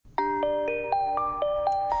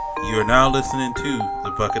You are now listening to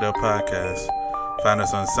the Bucket Up Podcast. Find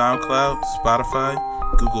us on SoundCloud, Spotify,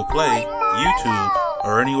 Google Play, YouTube,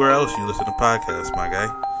 or anywhere else you listen to podcasts, my guy.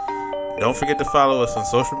 Don't forget to follow us on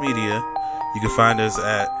social media. You can find us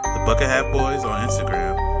at The Bucket Hat Boys on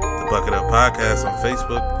Instagram, The Bucket Up Podcast on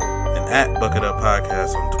Facebook, and at Bucket Up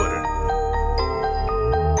Podcast on Twitter.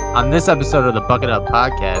 On this episode of the Bucket Up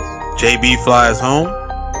Podcast, JB flies home.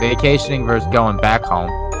 vacationing versus going back home.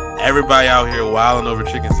 Everybody out here wilding over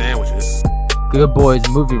chicken sandwiches. Good Boys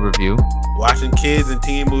movie review. Watching kids and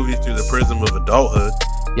teen movies through the prism of adulthood.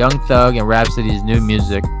 Young Thug and Rhapsody's new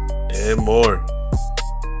music. And more.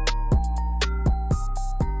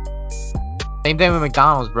 Same thing with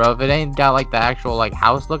McDonald's, bro. If it ain't got like the actual like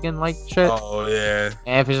house looking like shit, Oh, yeah.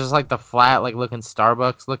 and if it's just like the flat like looking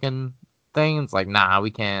Starbucks looking thing, it's like nah,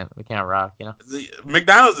 we can't rock, you know.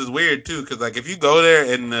 McDonald's is weird too, because like if you go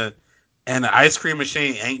there and the ice cream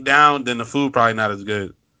machine ain't down, then the food probably not as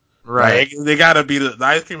good. Right. Like, they gotta be the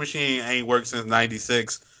ice cream machine ain't worked since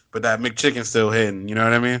 '96, but that McChicken's still hitting. You know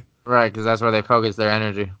what I mean? Right, because that's where they focus their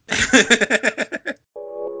energy.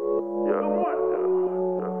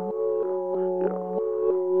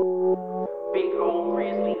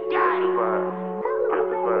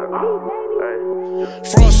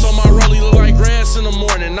 Frost on my rollie look like grass in the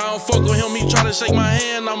morning. I don't fuck with him, he try to shake my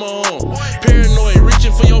hand, I'm on. Paranoid,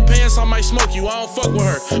 reaching for your pants, I might smoke you. I don't fuck with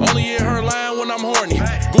her, only hear her line when I'm horny.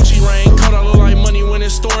 Gucci rain, coat, I look like money when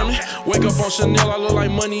it's storming. Wake up on Chanel, I look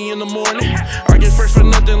like money in the morning. I get fresh for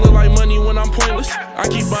nothing, look like money when I'm pointless. I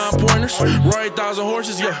keep buying pointers, ride 1,000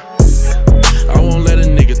 horses, yeah. I won't let a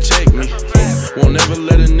nigga take me, won't never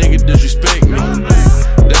let a nigga disrespect me.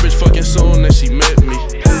 That bitch fucking soon that she met me.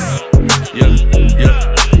 Yeah.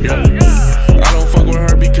 I don't fuck with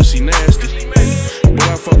her because she nasty, but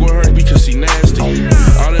I fuck with her because she nasty.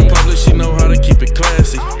 Out in public, she know how to keep it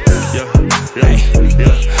classy. A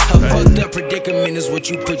fucked up predicament is what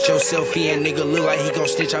you put yourself in. Nigga look like he gon'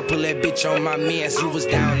 stitch. I pull that bitch on my mans. You was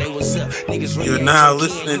down, they was up. Niggas really You're now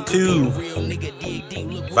listening to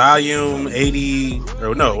Volume 80,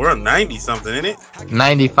 or no, we're on 90 something, isn't it?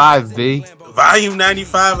 95, B. Volume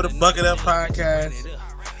 95 of the Bucket Up Podcast.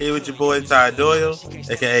 Here with your boy Ty Doyle,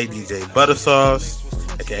 aka DJ Buttersauce,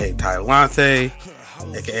 aka Tylante,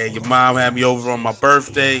 aka your mom had me over on my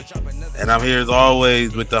birthday, and I'm here as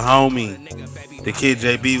always with the homie, the kid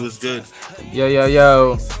JB. Was good.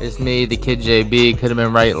 Yo, it's me, the kid JB. Could have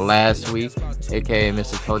been right last week, aka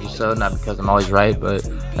Mr. Told You So. Not because I'm always right, but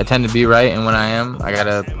I tend to be right, and when I am, I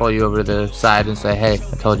gotta pull you over to the side and say, hey,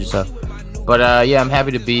 I told you so. But yeah, I'm happy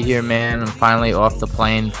to be here, man. I'm finally off the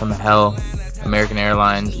plane from hell. American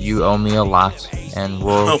Airlines, you owe me a lot, and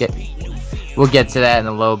we'll get to that in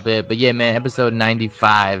a little bit. But yeah, man, episode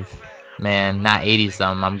 95, man, not 80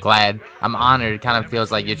 something. I'm glad, I'm honored. It kind of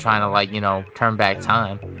feels like you're trying to like turn back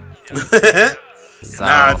time. So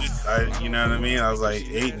Nah, you know what I mean? I was like,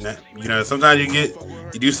 sometimes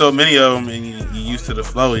you do so many of them and you used to the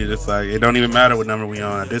flow. You're just like, it don't even matter what number we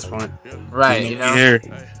on at this point. right, Here.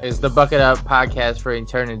 It's the Bucket Up Podcast for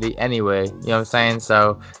eternity anyway. You know what I'm saying?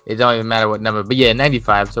 So it don't even matter what number. But yeah,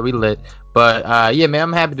 95. So we lit. But yeah, man,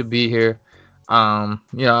 I'm happy to be here. I'm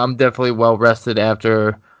definitely well rested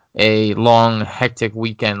after a long, hectic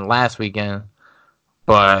weekend last weekend.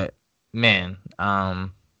 But man,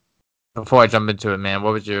 before I jump into it, man,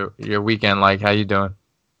 what was your weekend like? How you doing?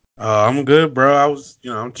 I'm good, bro.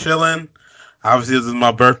 I'm chilling. Obviously, this is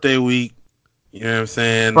my birthday week. You know what I'm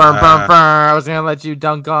saying? Burn. I was gonna let you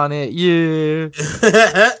dunk on it. Yeah.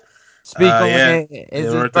 Speak on it.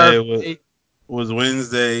 It's his birthday. Was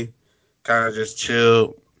Wednesday. Kind of just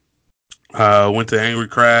chilled. Went to Angry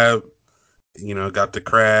Crab. Got the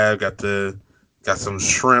crab. Got some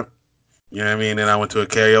shrimp. You know what I mean? Then I went to a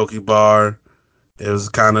karaoke bar. It was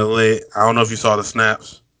kind of lit. I don't know if you saw the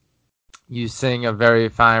snaps. You sing a very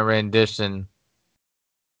fine rendition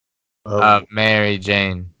of Mary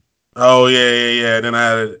Jane. Oh, yeah. Then I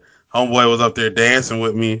had a homeboy was up there dancing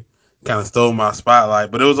with me. Kind of stole my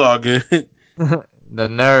spotlight, but it was all good. The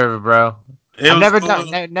nerve, bro. I've never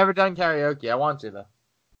done karaoke. I want to, though.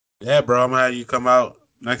 Yeah, bro. I'm going to have you come out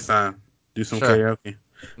next time. Do some karaoke.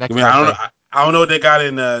 I don't know what they got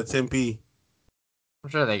in Tempe. I'm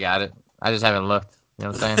sure they got it. I just haven't looked. You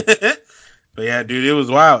know what I'm saying? But yeah, dude, it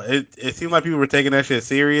was wild. It seemed like people were taking that shit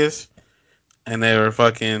serious, and they were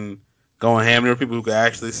fucking going ham. There were people who could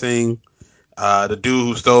actually sing. The dude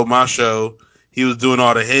who stole my show, he was doing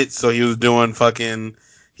all the hits, so he was doing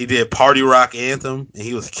he did Party Rock Anthem, and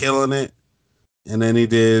he was killing it. And then he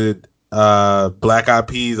did Black Eyed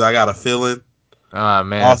Peas, I Got a Feeling. Oh,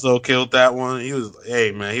 man. Also killed that one. He was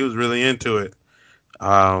really into it.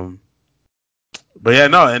 But yeah,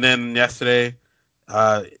 no. And then yesterday,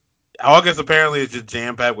 August apparently is just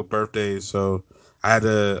jam packed with birthdays. So I had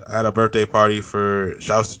a birthday party for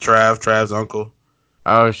shouts to Trav's uncle.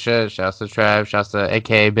 Oh shit! Shouts to Trav. Shouts to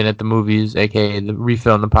AKA been at the movies. AKA the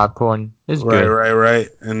refilling the popcorn. It's Right, good. right.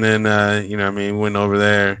 And then what I mean, went over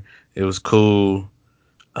there. It was cool.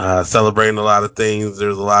 Celebrating a lot of things.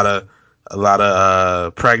 There's a lot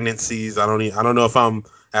of pregnancies. I don't know if I'm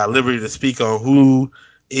at liberty to speak on who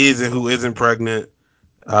is and who isn't pregnant.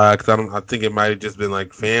 Because I think it might have just been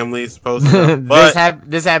like family supposed to know. But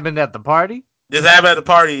This happened at the party. just have at the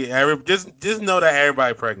party. Just know that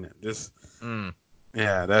everybody pregnant. Just Mm,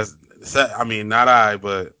 yeah, I mean, not I,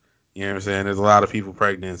 but you know what I'm saying. There's a lot of people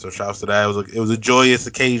pregnant, so shouts to that. It was a joyous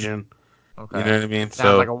occasion. You know okay. what I mean?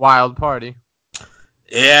 Sounds like So a wild party.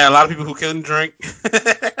 yeah, a lot of people who couldn't drink.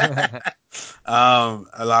 A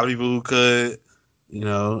lot of people who could. You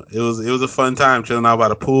know, it was a fun time chilling out by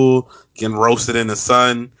the pool, getting roasted in the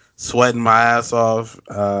sun, sweating my ass off,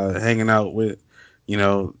 hanging out with,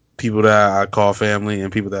 people that I call family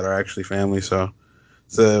and people that are actually family. So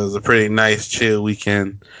it was a pretty nice, chill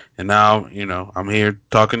weekend. And now, I'm here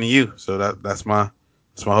talking to you. So that's my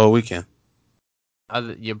whole weekend.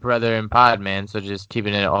 Your brother and pod, man. So just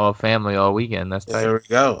keeping it all family all weekend. That's tight. There we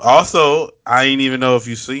go. Also, I ain't even know if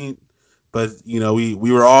you seen, but we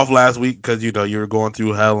were off last week because you were going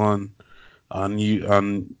through hell on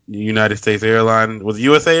United States Airlines. Was it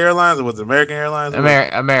USA Airlines or was it American Airlines?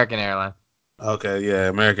 American Airlines. Okay, yeah,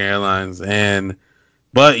 American Airlines.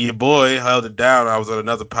 But your boy held it down. I was on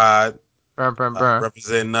another pod Burn.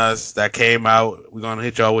 representing us that came out. We're gonna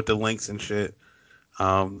hit y'all with the links and shit.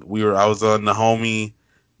 I was on the homie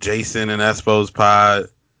Jason and Espo's pod.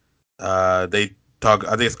 They talk.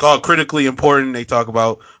 I think it's called Critically Important. They talk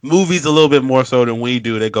about movies a little bit more so than we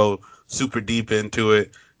do. They go super deep into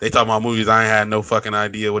it. They talk about movies I ain't had no fucking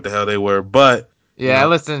idea what the hell they were. But Yeah, I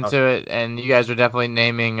listened to it, and you guys were definitely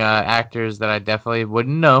naming actors that I definitely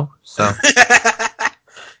wouldn't know. So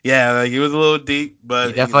yeah, like it was a little deep, but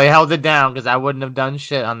you definitely held it down because I wouldn't have done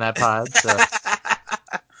shit on that pod. So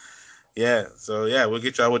yeah, so yeah, we'll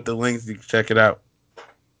get y'all with the links. You can check it out.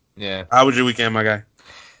 yeah. How was your weekend, my guy?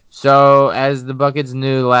 So as the Buckets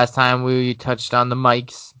knew, the last time we touched on the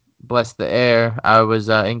mics, bless the air. I was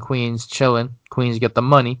in Queens chilling. Queens get the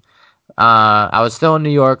money. I was still in New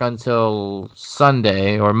York until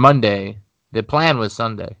Sunday or Monday. The plan was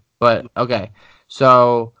Sunday, but okay.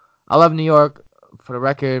 So I love New York. For the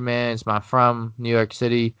record, man, it's my from New York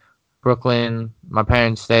City, Brooklyn. My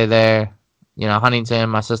parents stay there. Huntington.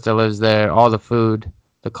 My sister lives there. All the food,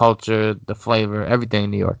 the culture, the flavor, everything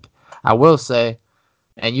in New York. I will say,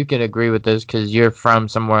 and you can agree with this because you're from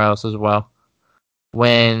somewhere else as well.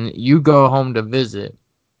 When you go home to visit,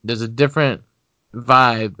 there's a different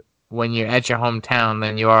vibe when you're at your hometown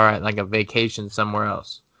than you are at like a vacation somewhere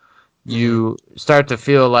else. You start to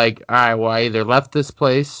feel like, all right, well, I either left this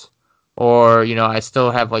place or, I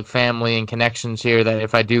still have like family and connections here that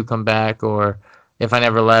if I do come back or if I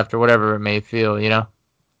never left or whatever it may feel.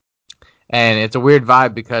 And it's a weird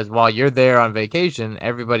vibe because while you're there on vacation,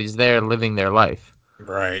 everybody's there living their life.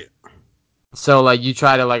 Right. So like you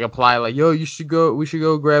try to like apply like, yo, we should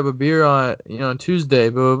go grab a beer on Tuesday,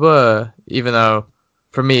 blah blah blah. Even though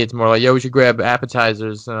for me it's more like, yo, we should grab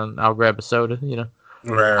appetizers and I'll grab a soda.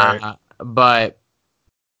 Right. But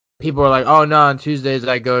people are like, oh no, on Tuesdays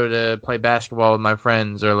I go to play basketball with my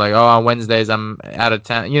friends, or like, oh, on Wednesdays I'm out of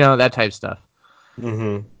town, that type stuff.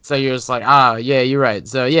 Mm-hmm. So you're just like, yeah, you're right.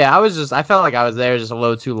 So yeah, I felt like I was there just a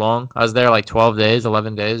little too long. I was there like 12 days,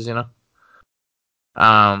 11 days.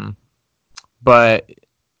 But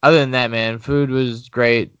other than that, man, food was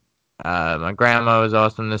great. My grandma was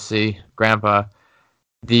awesome to see. Grandpa.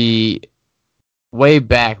 The way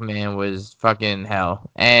back, man, was fucking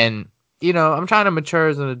hell. And, I'm trying to mature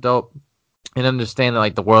as an adult and understand that,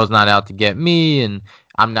 like, the world's not out to get me and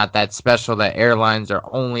I'm not that special that airlines are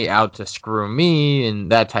only out to screw me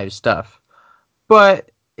and that type of stuff.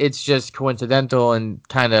 But it's just coincidental and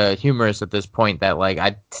kind of humorous at this point that, like,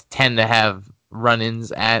 I tend to have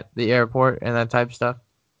run-ins at the airport and that type of stuff.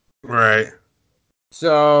 Right.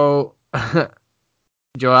 So,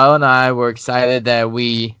 Joel and I were excited that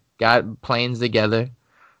we got planes together,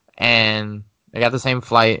 and I got the same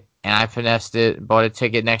flight, and I finessed it, bought a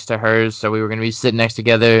ticket next to hers, so we were going to be sitting next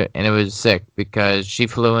together, and it was sick, because she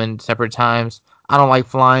flew in separate times. I don't like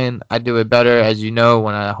flying. I do it better, as you know,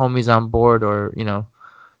 when a homie's on board, or,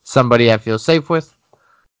 somebody I feel safe with.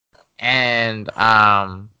 And,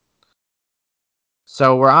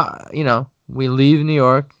 so we leave New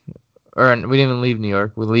York, or we didn't even leave New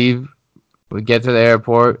York. We get to the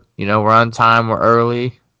airport. We're on time. We're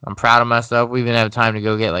early. I'm proud of myself. We even have time to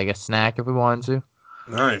go get like a snack if we wanted to.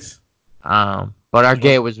 Nice. But our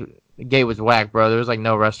gate was the gate was whack, bro. There was like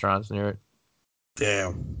no restaurants near it.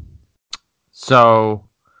 Damn. So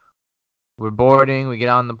we're boarding. We get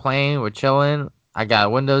on the plane. We're chilling. I got a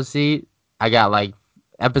window seat. I got like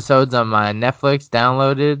episodes on my Netflix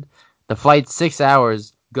downloaded. The flight's 6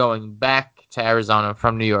 hours going back to Arizona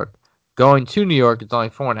from New York. Going to New York, it's only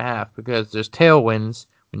 4.5 because there's tailwinds.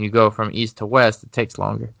 When you go from east to west, it takes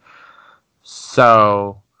longer.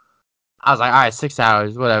 So I was like, all right, 6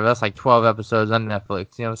 hours, whatever. That's like 12 episodes on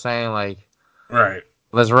Netflix. You know what I'm saying? Like, Right.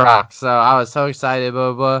 let's rock. So I was so excited,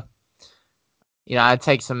 blah, blah, blah. You know, I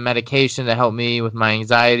take some medication to help me with my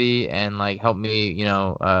anxiety and like help me, you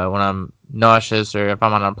know, when I'm nauseous or if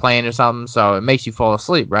I'm on a plane or something. So it makes you fall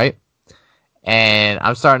asleep, right? And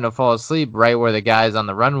I'm starting to fall asleep right where the guy's on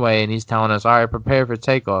the runway, and he's telling us, "All right, prepare for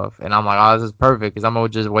takeoff." And I'm like, "Oh, this is perfect because I'm gonna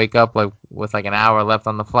just wake up like with like an hour left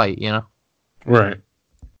on the flight, you know." Right.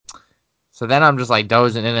 So then I'm just like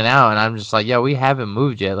dozing in and out, and I'm just like, "Yo, we haven't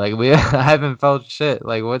moved yet. Like I haven't felt shit.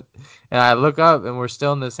 Like what?" And I look up, and we're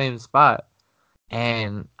still in the same spot.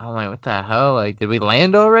 And I'm like, "What the hell? Like, did we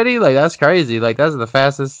land already? Like that's crazy. Like that's the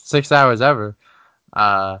fastest 6 hours ever."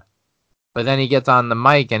 But then he gets on the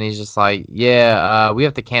mic and he's just like, "Yeah, we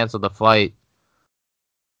have to cancel the flight."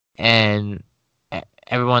 And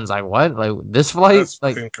everyone's like, "What? Like this flight? That's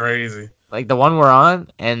fucking crazy. Like the one we're on?"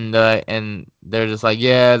 And they're just like,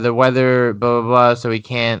 "Yeah, the weather, blah blah blah, so we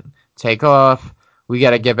can't take off. We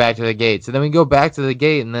got to get back to the gate." So then we go back to the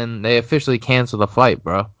gate, and then they officially cancel the flight,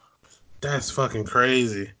 bro. That's fucking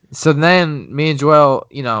crazy. So then me and Joel,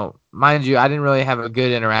 you know, mind you, I didn't really have a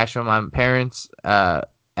good interaction with my parents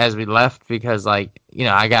as we left because, like, you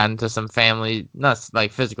know, I got into some family, not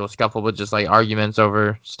like physical scuffle, but just like arguments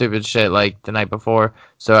over stupid shit like the night before.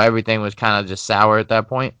 So everything was kind of just sour at that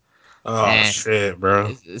point. Oh And shit,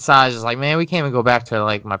 bro. so I was just like, man, we can't even go back to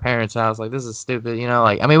like my parents' house. Like, this is stupid, you know?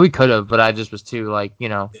 Like, I mean, we could have, but I just was too, like, you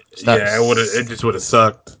know, Yeah, it would have. It just would have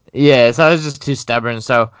sucked. Yeah, so I was just too stubborn.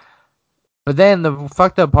 So. But then the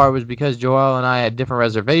fucked up part was because Joel and I had different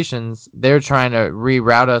reservations, they were trying to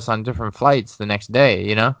reroute us on different flights the next day,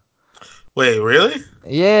 you know? Wait, really?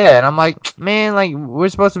 Yeah, and I'm like, man, like we're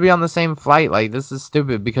supposed to be on the same flight. Like this is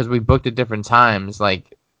stupid because we booked at different times.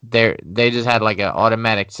 Like they just had like an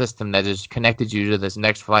automatic system that just connected you to this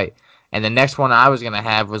next flight. And the next one I was gonna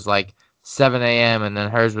have was like 7 a.m. and then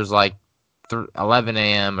hers was like 11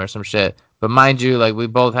 a.m. or some shit. But mind you, like we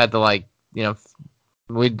both had to like, you know,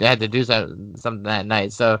 we had to do something that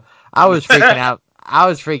night. So I was freaking out. I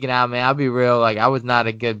was freaking out, man. I'll be real. Like, I was not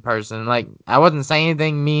a good person. Like, I wasn't saying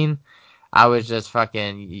anything mean. I was just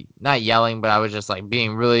fucking, not yelling, but I was just, like,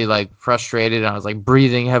 being really, like, frustrated. I was, like,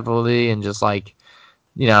 breathing heavily and just, like,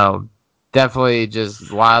 you know, definitely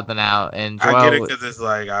just wilding out. And I get it Joelle, because it's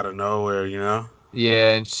like out of nowhere, you know.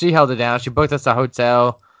 yeah, and she held it down. She booked us a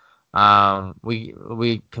hotel.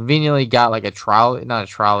 We conveniently got like a trolley, not a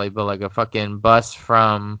trolley, but like a fucking bus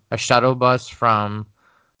from a shuttle bus from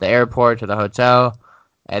the airport to the hotel,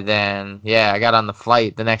 and then yeah, I got on the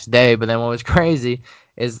flight the next day. But then what was crazy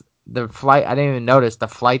is the flight. I didn't even notice the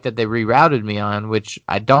flight that they rerouted me on, which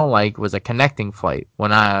I don't like, was a connecting flight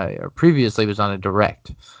when I previously was on a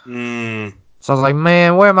direct. Mm, So I was like,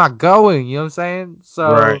 man, where am I going? You know what I'm saying?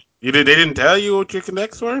 So. right. You did. They didn't tell you what your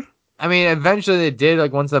connects were. I mean, eventually they did,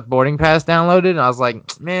 like, once the boarding pass downloaded, and I was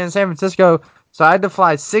like, man, San Francisco. So I had to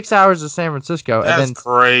fly 6 hours to San Francisco, That's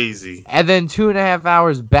crazy. and then 2.5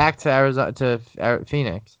 hours back to Arizona to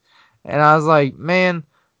Phoenix, and I was like, man,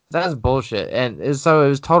 that's bullshit. And so it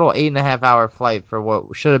was total 8.5 hour flight for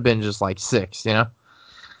what should have been just like 6, you know.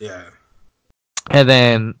 Yeah. And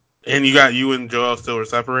then And you and Joel still were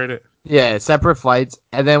separated. yeah, separate flights.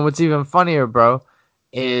 And then what's even funnier, bro,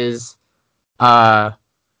 is uh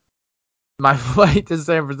my flight to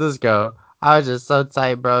San Francisco. I was just so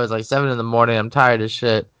tight, bro. It's like 7 in the morning. I'm tired as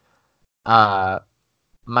shit. Uh,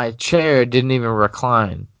 my chair didn't even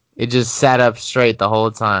recline. It just sat up straight the whole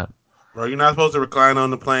time. Bro, you're not supposed to recline on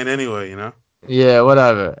the plane anyway, you know. Yeah,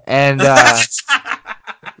 whatever. And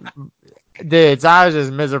dude, so I was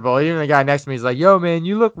just miserable. Even the guy next to me is like, "Yo, man,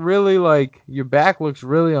 you look really like your back looks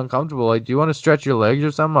really uncomfortable. Like, do you want to stretch your legs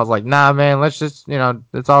or something?" I was like, "Nah, man. Let's just, you know,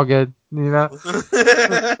 it's all good. You know."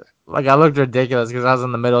 Like I looked ridiculous because I was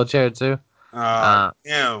in the middle chair too. Oh,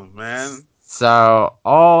 damn, man. So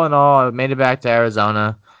all in all, I made it back to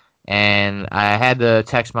Arizona, and I had to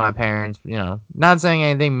text my parents. You know, not saying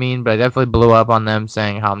anything mean, but I definitely blew up on them,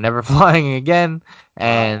 saying how I'm never flying again,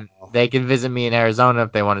 and they can visit me in Arizona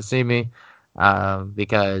if they want to see me,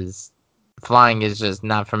 because flying is just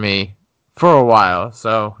not for me for a while.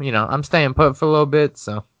 So you know, I'm staying put for a little bit.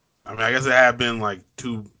 So I mean, I guess it had been like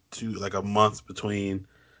like a month between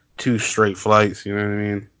 2 straight flights. You know what I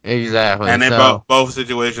mean? Exactly. And then So both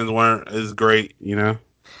situations weren't as great. You know?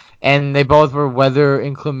 and they both were weather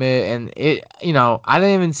inclement, and I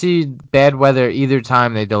didn't even see bad weather either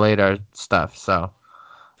time they delayed our stuff. So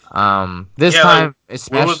this Yeah, like time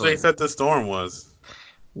where was they especially. said the storm was?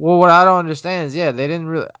 Well, what I don't understand is, yeah, they didn't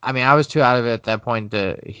really. I mean, I was too out of it at that point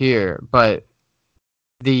to hear, but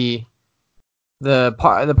the the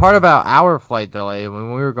part about our flight delay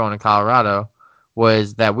when we were going to Colorado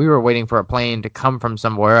was that we were waiting for a plane to come from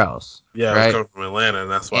somewhere else, Yeah, it was right? coming from Atlanta,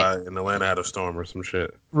 and that's And, why in Atlanta had a storm or some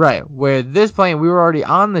shit. right. Where this plane, we were already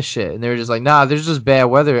on the shit, and they were just like, "Nah, there's just bad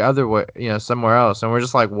weather somewhere else," and we're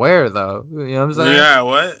just like, "Where though?" You know what I'm saying? Yeah,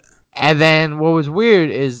 what? And then what was weird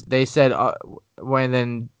is they said when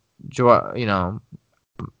then, you know.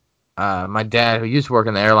 My dad, who used to work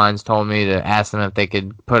in the airlines, told me to ask them if they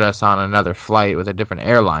could put us on another flight with a different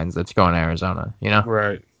airlines that's going to Arizona,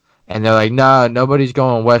 Right. And they're like, no, nobody's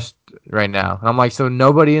going west right now. And I'm like, so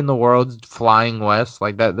nobody in the world's flying west?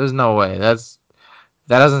 Like that, there's no way. That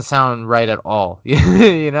doesn't sound right at all,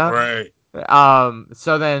 you know? Right.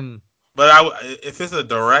 So then, But if it's a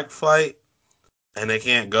direct flight and they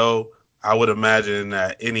can't go, I would imagine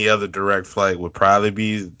that any other direct flight would probably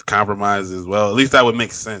be compromised as well. At least that would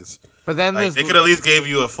make sense. but then Like this, they could at least give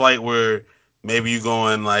you a flight where maybe you go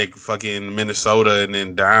in like fucking Minnesota and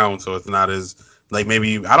then down, so it's not as like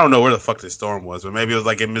maybe I don't know where the fuck this storm was, but maybe it was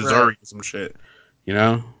like in right. Missouri or some shit. You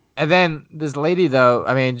know? And then this lady, though,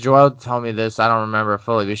 I mean, Joelle told me this. I don't remember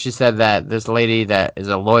fully, but she said that this lady that is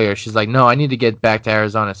a lawyer, she's like, no, I need to get back to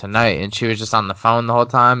Arizona tonight. And she was just on the phone the whole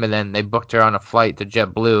time. And then they booked her on a flight to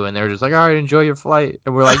JetBlue. And they were just like, all right, enjoy your flight.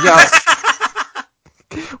 And we're like, yo,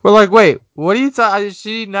 we're like, wait, what are you talking? Is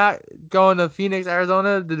she not going to Phoenix,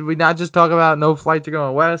 Arizona? Did we not just talk about no flight to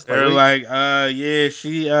going west? Like, They're like, yeah,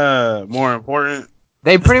 she more important.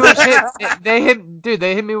 they pretty much hit. They hit, dude.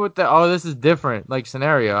 They hit me with the, oh, this is different, like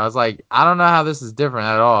scenario. I was like, I don't know how this is different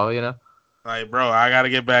at all. Like, bro, I gotta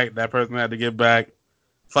get back. That person had to get back.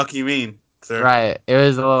 Fuck you mean, sir? Right. It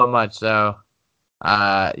was a little much. So,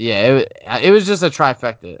 yeah, it was just a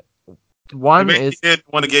trifecta. They One basically is did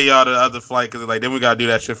want to get y'all the other flight because like then we gotta do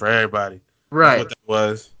that shit for everybody. That's right. what that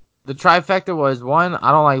was. The trifecta was one,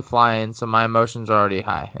 I don't like flying, so my emotions are already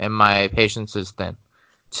high and my patience is thin.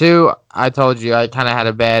 Two, I told you I kind of had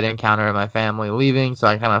a bad encounter with my family leaving, so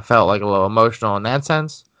I kind of felt like a little emotional in that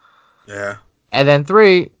sense. Yeah. And then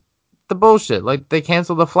three, the bullshit. Like they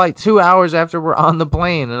canceled the flight 2 hours after we're on the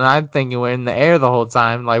plane, and I'm thinking we're in the air the whole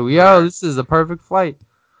time. Like, yo, this is a perfect flight.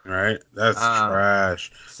 Right. That's trash.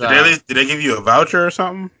 So, Did they give you a voucher or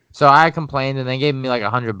something? so I complained, and they gave me like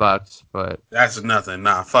 $100, but That's nothing.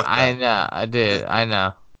 Nah, fuck I that. know, I did, I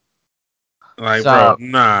know. Like, bro, So,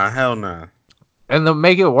 nah, hell nah. and to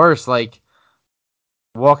make it worse, like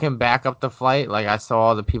walking back up the flight, like I saw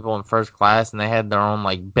all the people in first class, and they had their own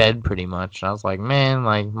like bed pretty much. I was like, man,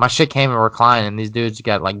 like my shit came in recline, and these dudes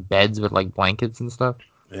got like beds with like blankets and stuff.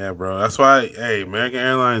 Yeah, bro. That's why, hey, American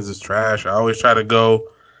Airlines is trash. I always try to go,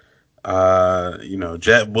 JetBlue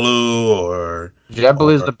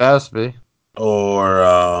JetBlue's or the best, b.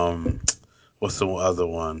 or what's the other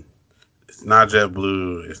one? It's not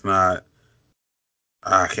JetBlue. It's not.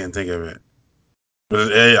 I can't think of it. But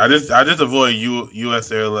hey, I just avoid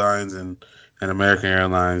U.S. Airlines and American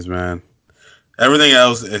Airlines, man. Everything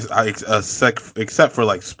else is except for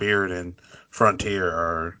like Spirit and Frontier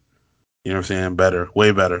are, you know what I'm saying, better,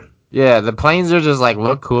 way better. Yeah, the planes are just like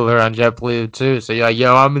look cooler on JetBlue too. So you're like,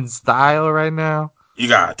 yo, I'm in style right now. You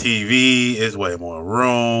got TV, it's way more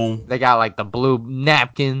room. They got like the blue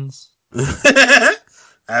napkins. That's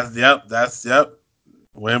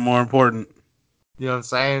way more important. You know what I'm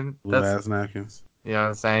saying? Blue ass napkins. You know what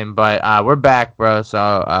I'm saying. But we're back, bro. So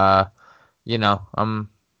I'm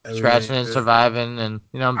Everything scratching and good. surviving, and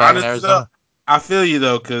I'm back in Honestly, though, Arizona. I feel you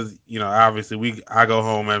though, because obviously I go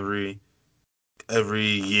home every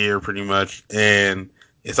year pretty much, and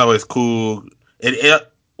it's always cool. It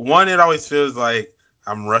always feels like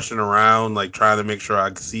I'm rushing around, like trying to make sure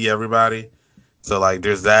I see everybody. So like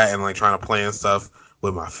there's that, and like trying to plan stuff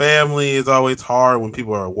with my family is always hard when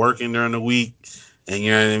people are working during the week, and you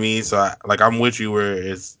know what I mean. So I'm with you where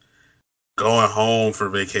it's going home for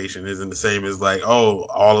vacation isn't the same as like, oh,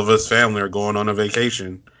 all of us family are going on a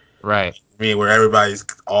vacation. Right. I mean, where everybody's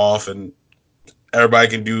off and everybody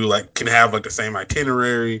can have like the same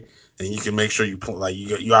itinerary, and you can make sure you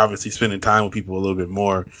obviously spending time with people a little bit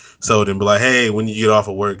more. So then be like, hey, when you get off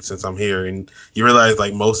of work, since I'm here, and you realize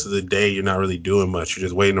like most of the day you're not really doing much. You're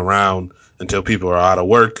just waiting around until people are out of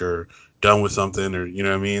work or done with something, or you know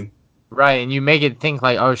what I mean. Right, and you make it think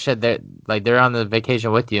like, oh shit, they're on the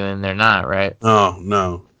vacation with you, and they're not, right? Oh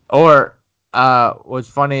no. Or what's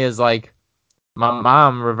funny is like my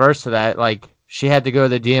mom reversed to that. Like she had to go to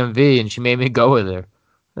the DMV and she made me go with her.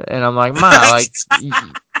 And I'm like, Ma, like,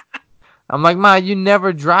 I'm like, Ma, you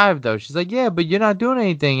never drive though. She's like, yeah, but you're not doing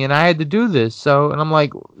anything, and I had to do this. So, and I'm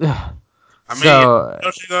like, I mean, so,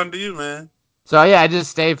 what you gonna do, man? so yeah, I just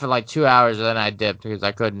stayed for like 2 hours and then I dipped because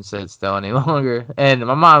I couldn't sit still any longer. And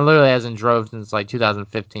my mom literally hasn't drove since like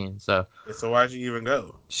 2015. So So why'd you even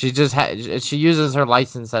go? she uses her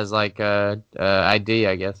license as like ID,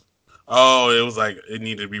 I guess. Oh, it was like it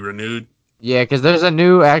needed to be renewed. Yeah, because there's a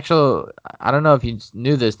new actual. I don't know if you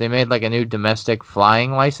knew this. They made like a new domestic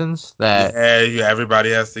flying license Yeah, everybody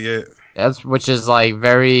has to get. which is like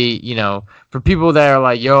very, for people that are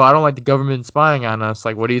like, yo, I don't like the government spying on us.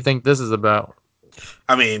 Like, what do you think this is about?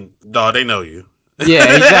 I mean, dog, they know you.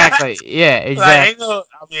 Yeah, exactly. Yeah, Like, exactly.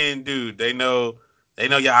 I mean, dude, they know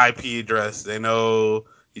your IP address. They know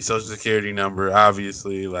your social security number.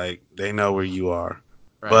 Obviously, like they know where you are.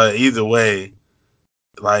 Right. But either way,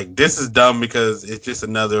 like this is dumb because it's just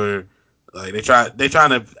another. Like they trying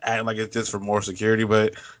to act like it's just for more security,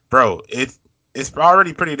 but bro, it's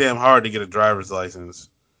already pretty damn hard to get a driver's license.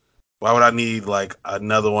 Why would I need like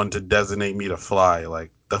another one to designate me to fly?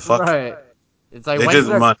 Like the fuck? Right. It's like They when just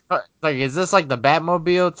did money. like is this like the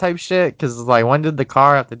Batmobile type shit? Because like when did the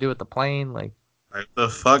car have to do with the plane? Like, Like the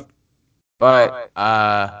fuck? but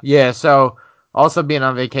yeah. So also being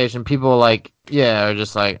on vacation, people like are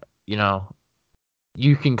just like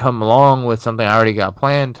you can come along with something I already got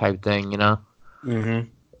planned type thing. Mm-hmm.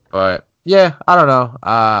 But yeah, I don't know.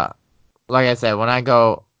 Like I said, when I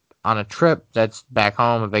go on a trip that's back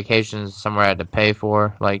home, a vacation is somewhere I had to pay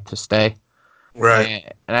for, like to stay,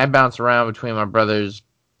 Right. and I bounce around between my brother's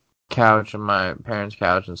couch and my parents'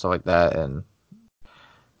 couch and stuff like that, and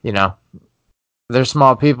you know, they're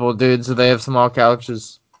small people, dude, so they have small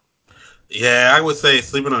couches. Yeah, I would say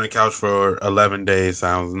sleeping on the couch for 11 days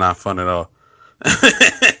sounds not fun at all.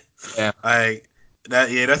 Yeah, Like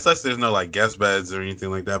that, yeah, that's such there's no like guest beds or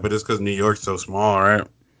anything like that, but it's because New York's so small, right?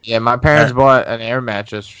 yeah. My parents bought an air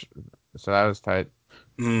mattress, so that was tight.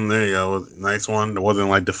 There you go, nice one. It wasn't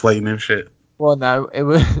like deflating and shit. Well, no, it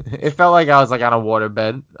was. It felt like I was like on a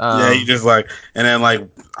waterbed. Yeah, you just like, and then like,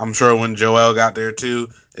 I'm sure when Joelle got there too,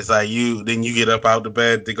 it's like then you get up out the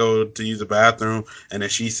bed to go to use the bathroom, and then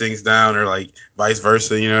she sinks down, or like vice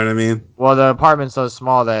versa. You know what I mean? Well, the apartment's so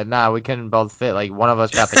small that we couldn't both fit. Like one of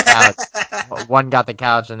us got the couch, one got the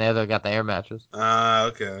couch, and the other got the air mattress.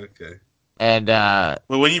 Okay, okay. And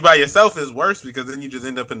But when you by yourself, it's worse because then you just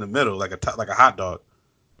end up in the middle, like like a hot dog.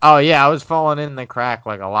 oh yeah, I was falling in the crack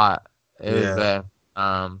like a lot. It was Yeah. bad.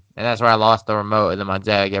 And that's where I lost the remote, and then my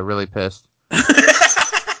dad got really pissed.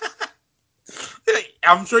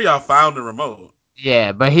 I'm sure y'all found the remote.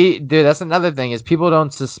 Yeah, but dude, that's another thing is people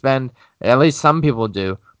don't suspend. At least some people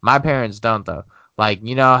do. My parents don't though. Like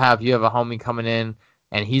how if you have a homie coming in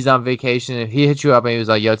and he's on vacation, if he hits you up and he was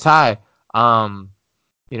like, "Yo, Ty,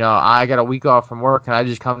 I got a week off from work, and I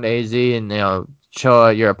just come to AZ and chill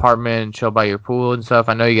at your apartment, and chill by your pool and stuff.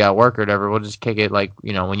 I know you got work or whatever. We'll just kick it like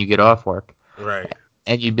when you get off work." Right.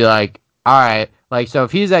 And you'd be like, "All right." Like, so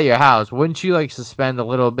if he's at your house, wouldn't you like suspend a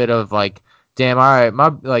little bit of like, "Damn, all right,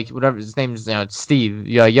 my like whatever his name is now, it's Steve.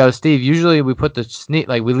 Yeah, yo, Steve. Usually we put we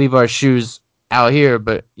leave our shoes out here,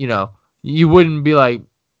 but you wouldn't be like."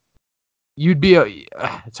 You'd be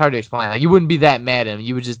it's hard to explain. Like you wouldn't be that mad at him.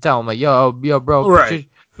 You would just tell him like, "Yo, bro, Right.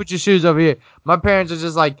 put your shoes over here." My parents are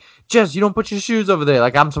just like, "Jess, you don't put your shoes over there."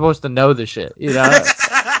 Like I'm supposed to know the shit, And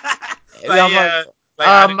I'm yeah. like,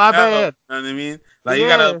 I didn't my know. bad. You know what I mean? Like you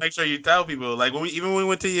Yeah. gotta make sure you tell people. Like when we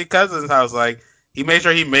went to your cousin's house, like he made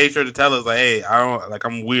sure to tell us like, hey, I don't like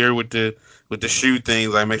I'm weird with the shoe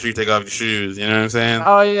things. Like make sure you take off your shoes. You know what I'm saying?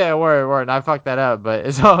 Oh yeah, word. I fucked that up, but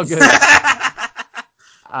it's all good.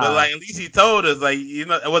 But like at least he told us, like it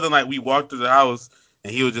wasn't like we walked through the house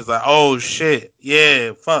and he was just like, "Oh shit,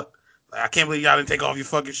 yeah, fuck, like, I can't believe y'all didn't take off your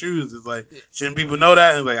fucking shoes." It's like shouldn't people know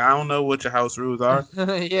that? And it's like I don't know what your house rules are.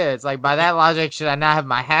 yeah, it's like by that logic, should I not have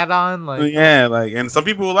my hat on? Like, Yeah, like and some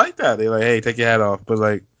people like that. They like, "Hey, take your hat off," but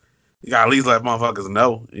like you gotta at least let motherfuckers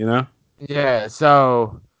know, you know? yeah.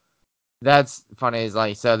 So that's funny. Is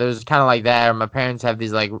like, so there's kind of like that. My parents have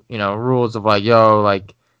these like rules of like, yo,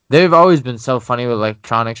 like they've always been so funny with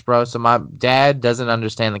electronics, bro. So my dad doesn't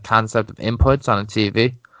understand the concept of inputs on a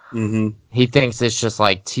TV. Mm-hmm. He thinks it's just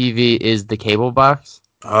like TV is the cable box.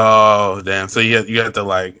 Oh damn! So you have to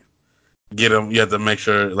like get him. You have to make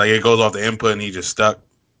sure like it goes off the input and he just stuck.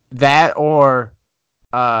 That or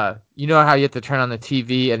you know how you have to turn on the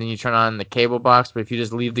TV and then you turn on the cable box, but if you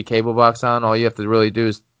just leave the cable box on, all you have to really do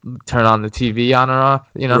is turn on the TV on or off.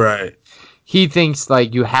 Right. he thinks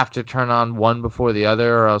like you have to turn on one before the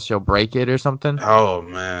other or else you'll break it or something. Oh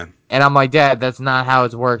man. And I'm like, Dad, that's not how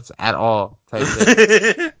it works at all. Type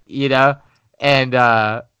thing. You know? And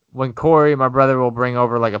when Corey, my brother, will bring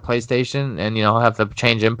over like a PlayStation and he'll have to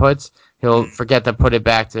change inputs, he'll forget to put it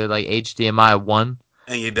back to like HDMI 1.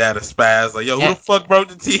 And your dad a spaz like, yo, who Yeah. the fuck broke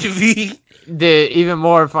the TV? Even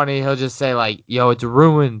more funny, he'll just say like, yo, it's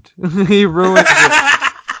ruined. He ruined it.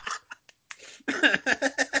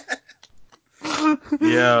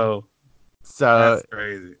 Yo. So That's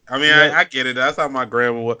crazy. I mean, I get it. That's how my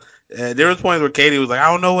grandma was. There was points where Katie was like, I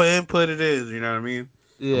don't know what input it is. You know what I mean?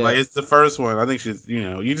 yeah. I'm like, it's the first one. I think she's,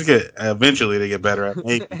 you just get, eventually they get better at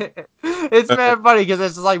making. It's man funny because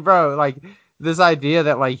it's just like, bro, like this idea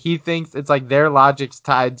that like he thinks it's like their logic's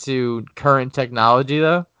tied to current technology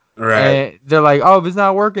though. Right. And they're like, oh, if it's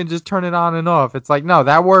not working, just turn it on and off. It's like, no,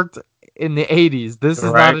 that worked in the 80s. This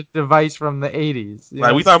is not a device from the 80s.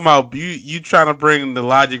 Like, we talking about you trying to bring the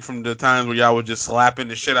logic from the times where y'all were just slapping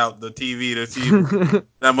the shit out the TV to see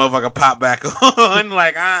that motherfucker pop back on.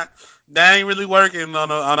 Like, that ain't really working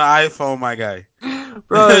on an iPhone, my guy.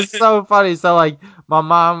 Bro, it's so funny. So, like, my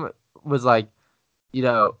mom was like, she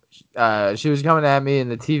was coming at me,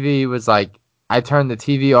 and the TV was like, I turned the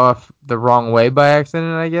TV off the wrong way by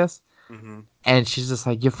accident, I guess. Mm-hmm. And she's just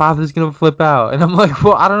like, your father's gonna flip out. And I'm like,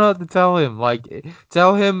 well, I don't know what to tell him. Like,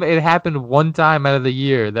 tell him it happened one time out of the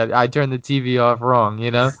year that I turned the TV off wrong,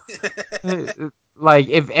 you know? Like,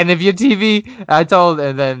 if your TV,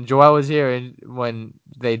 and then Joelle was here, and when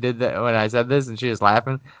they did that, when I said this, and she was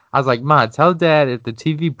laughing, I was like, Ma, tell Dad if the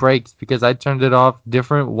TV breaks because I turned it off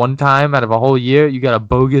different one time out of a whole year, you got a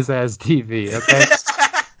bogus ass TV, okay?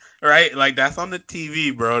 Right? Like, that's on the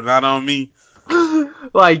TV, bro, not on me.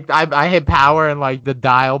 Like, I hit power and like the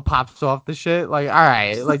dial pops off the shit. Like, all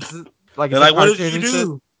right, like it's They're like, what did you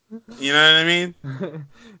do? Shit. You know what I mean?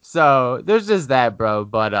 So there's just that, bro.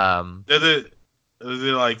 But does it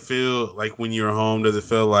like feel like when you're home? Does it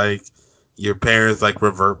feel like your parents like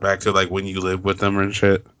revert back to like when you live with them and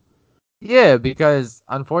shit? Yeah, because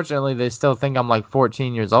unfortunately they still think I'm like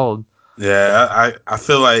 14 years old. Yeah, I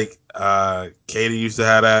feel like Katie used to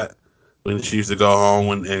have that when she used to go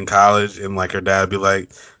home in college, and like her dad would be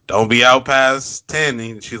like, "Don't be out past 10."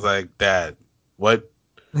 And she's like, "Dad, what?"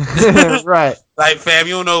 Right. Like, fam,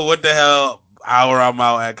 you don't know what the hell hour I'm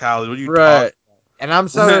out at college. What are you right. And I'm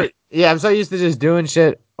so I'm so used to just doing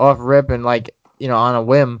shit off rip and like on a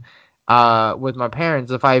whim. With my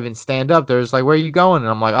parents, if I even stand up, they're just like, "Where are you going?"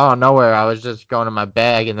 And I'm like, "Oh, nowhere. I was just going to my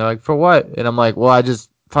bag." And they're like, "For what?" And I'm like, "Well,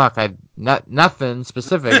 nothing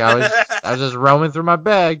specific. I was just roaming through my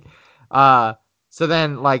bag." So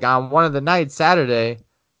then like on one of the nights, Saturday,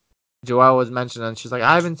 Joelle was mentioning, she's like,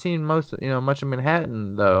 "I haven't seen much of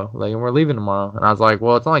Manhattan though. Like, and we're leaving tomorrow." And I was like,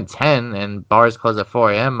 "Well, it's only 10 and bars close at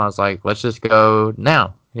 4 a.m." I was like, "Let's just go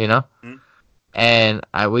now," Mm-hmm. And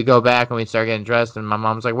we go back and we start getting dressed, and my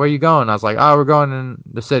mom's like, "Where are you going?" I was like, "Oh, we're going in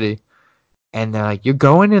the city." And they're like, "You're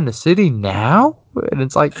going in the city now?" And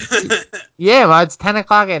it's like, yeah, well, it's 10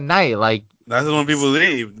 o'clock at night. Like, that's when people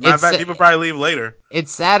leave. Matter of fact, people probably leave later.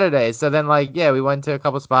 It's Saturday. So then, like, yeah, we went to a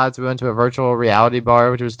couple spots. We went to a virtual reality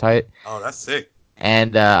bar, which was tight. Oh, that's sick.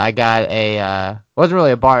 And I got it wasn't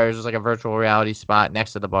really a bar. It was just like a virtual reality spot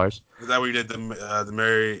next to the bars. Is that where you did the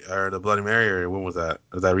Mary or the Bloody Mary, or when was that?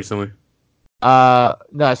 Was that recently? No,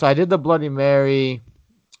 so I did the Bloody Mary.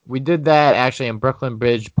 We did that actually in Brooklyn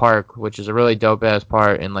Bridge Park, which is a really dope ass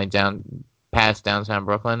part in like past downtown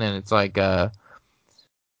Brooklyn, and it's like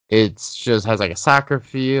it's just has like a soccer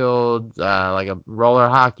field, like a roller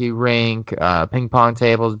hockey rink, ping pong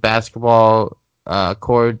tables, basketball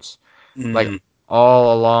courts, like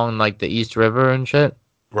all along like the East River and shit.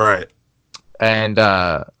 Right. And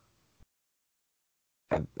the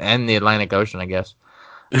Atlantic Ocean, I guess.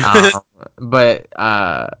 But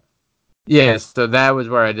yeah, so that was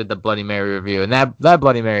where I did the Bloody Mary review, and that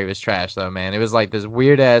Bloody Mary was trash though, man. It was like this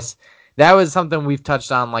weird ass. That was something we've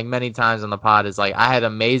touched on like many times on the pod. Is like I had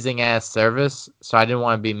amazing ass service, so I didn't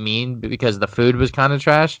want to be mean because the food was kind of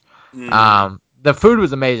trash. The food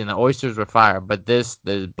was amazing. The oysters were fire, but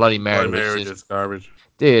the Bloody Mary was just garbage,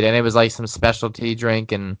 dude. And it was like some specialty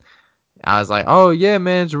drink, and I was like, oh yeah,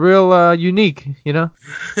 man, it's real unique, But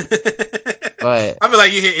I feel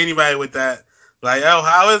like you hit anybody with that. Like, oh,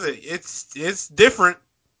 how is it? It's different.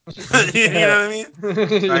 You know what I mean?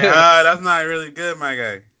 Like, that's not really good, my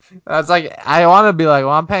guy. It's like I want to be like,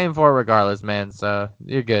 well, I'm paying for it regardless, man. So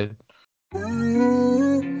you're good.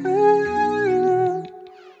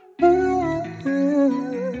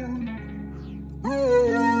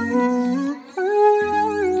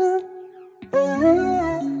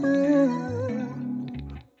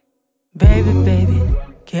 Baby, baby,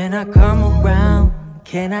 can I come around?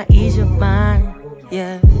 Can I ease your mind?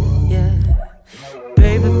 Yeah, yeah.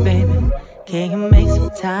 Baby, can you make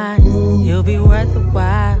some time? It'll be worth a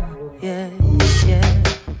while. Yeah, yeah.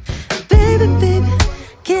 Baby,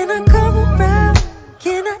 can I come around?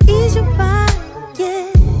 Can I ease your mind?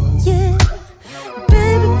 Yeah, yeah.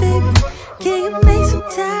 Baby, can you make some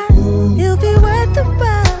time? It'll be worth the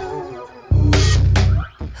while.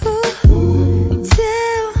 Ooh,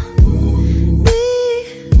 tell me,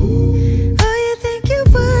 are you thinking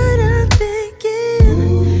what I'm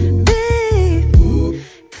thinking? Babe,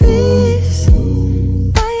 please,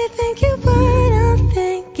 are you thinking what I'm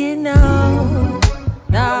thinking? No,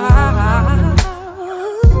 no.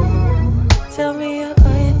 Tell me, are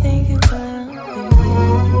you thinking what I'm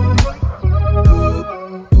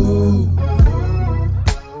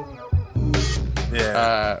thinking?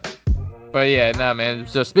 Yeah. But yeah, no, man.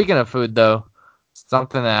 So speaking of food, though,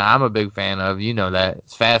 something that I'm a big fan of, you know that,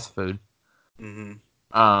 it's fast food. Hmm.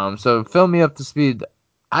 So fill me up to speed.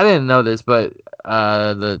 I didn't know this, but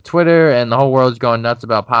the Twitter and the whole world's going nuts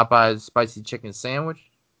about Popeye's spicy chicken sandwich.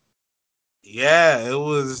 Yeah, it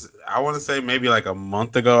was. I want to say maybe like a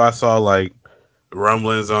month ago. I saw like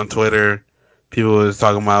rumblings on Twitter. People was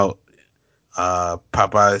talking about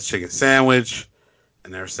Popeye's chicken sandwich,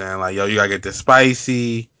 and they're saying like, "Yo, you gotta get this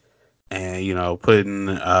spicy," and putting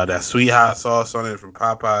that sweet hot sauce on it from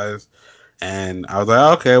Popeyes. And I was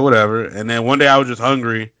like, okay, whatever. And then one day I was just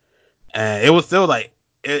hungry, and it was still like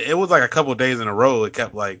it was like a couple days in a row. It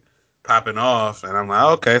kept like popping off, and I'm like,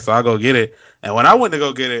 okay, so I'll go get it. And when I went to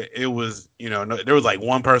go get it, it was no, there was like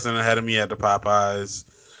one person ahead of me at the Popeyes.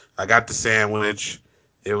 I got the sandwich.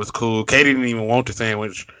 It was cool. Katie didn't even want the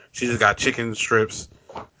sandwich. She just got chicken strips,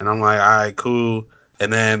 and I'm like, all right, cool.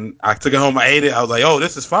 And then I took it home. I ate it. I was like, oh,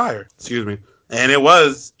 this is fire. Excuse me. And it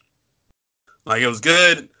was like it was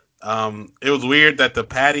good. It was weird that the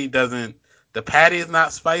patty doesn't. The patty is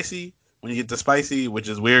not spicy when you get the spicy, which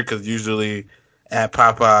is weird because usually at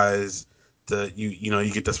Popeyes,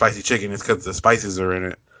 you get the spicy chicken. It's because the spices are in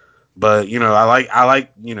it. But I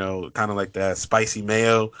like kind of like that spicy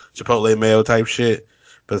mayo, chipotle mayo type shit.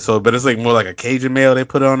 But it's like more like a Cajun mayo they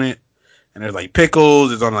put on it, and there's like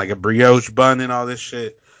pickles. It's on like a brioche bun and all this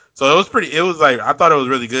shit. So it was pretty. It was like I thought it was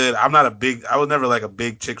really good. I was never like a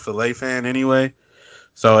big Chick-fil-A fan anyway.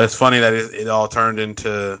 So it's funny that it all turned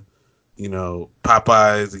into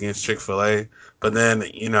Popeyes against Chick-fil-A. But then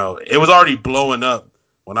it was already blowing up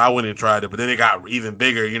when I went and tried it. But then it got even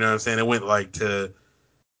bigger. You know what I'm saying? It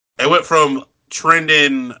went from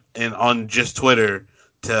trending and on just Twitter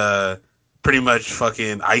to pretty much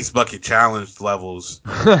fucking ice bucket challenge levels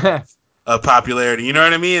of popularity. You know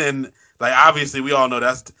what I mean? And like obviously we all know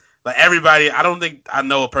that's like everybody. I don't think I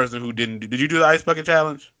know a person who didn't. Did you do the ice bucket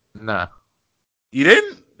challenge? Nah. You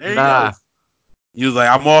didn't? There you Nah. go. You was like,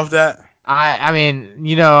 I'm off that. I mean,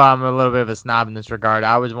 I'm a little bit of a snob in this regard.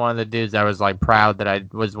 I was one of the dudes that was like proud that I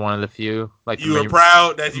was one of the few. Like You were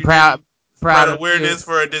proud that you proud spread of awareness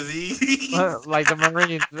for a disease. like the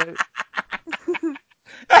Marines.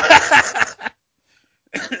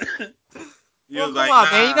 You Well, was come like, on,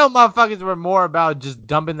 nah. man. Motherfuckers were more about just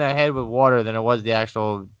dumping their head with water than it was the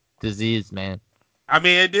actual disease, man. I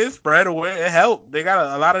mean, it did spread away. It helped. They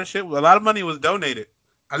got a lot of shit. A lot of money was donated.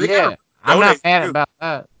 I think Yeah, I'm not donated mad too. about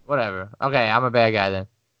that. Whatever. Okay, I'm a bad guy then.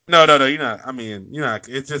 No, you're not. I mean, you're not.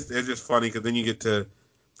 It's just funny because then you get to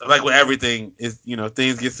like with everything is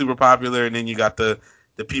things get super popular and then you got the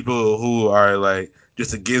people who are like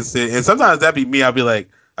just against it, and sometimes that be me. I'll be like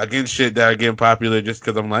against shit that are getting popular just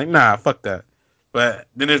because I'm like, nah, fuck that. But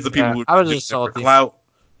then there's the people Yeah, who I was do just it for salty. clout.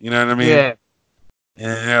 You know what I mean? Yeah,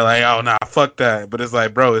 And they're like, oh nah, fuck that. But it's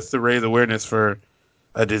like, bro, it's to raise awareness for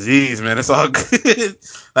a disease, man. It's all good.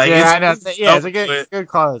 Like yeah, I know. it's Yeah, it's dope, a good but good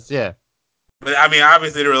cause. Yeah, I mean,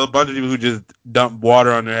 obviously there were a bunch of people who just dumped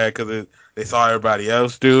water on their head because they saw everybody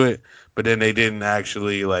else do it, but then they didn't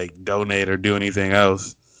actually like donate or do anything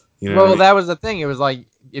else. You know what I well, mean? that was the thing. It was like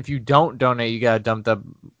if you don't donate, you gotta dump up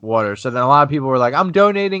water. So then a lot of people were like, "I'm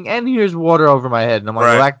donating, and here's water over my head." And I'm like,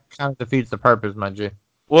 "Well, Right. that kind of defeats the purpose, my G."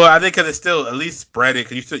 Well, I think because it's still at least spread it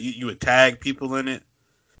because you would tag people in it,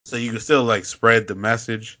 so you can still like spread the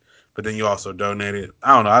message, but then you also donate it.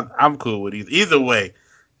 I don't know. I'm cool with either way.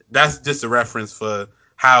 That's just a reference for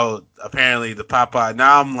how apparently the Popeye.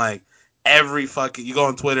 Now I'm like every fucking you go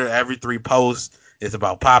on Twitter, every 3 posts is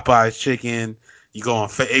about Popeye's chicken. You go on,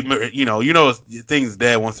 things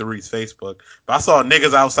dead once it reaches Facebook. But I saw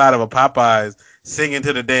niggas outside of a Popeyes singing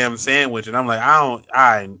to the damn sandwich, and I'm like,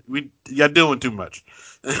 you're doing too much.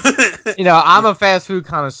 I'm a fast food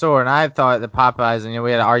connoisseur, and I thought that Popeyes, and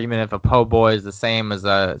we had an argument if a po' boy is the same as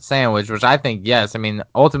a sandwich, which I think yes. I mean, I mean,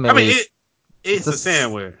 ultimately, It's a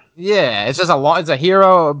sandwich. Yeah, it's just it's a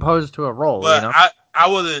hero opposed to a roll, But you know. I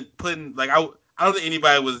wasn't putting like I don't think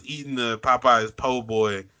anybody was eating the Popeyes po'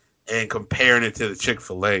 boy and comparing it to the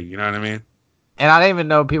Chick-fil-A. You know what I mean? And I didn't even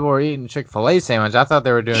know people were eating Chick-fil-A sandwich. I thought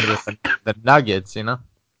they were doing just the nuggets, you know.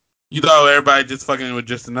 You thought everybody just fucking with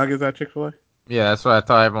just the nuggets at Chick-fil-A? Yeah, that's what I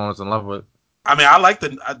thought everyone was in love with. I mean, I like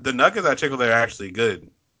the nuggets at Chick-fil-A are actually good.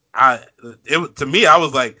 To me, I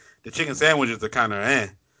was like the chicken sandwiches are kind of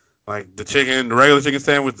like the regular chicken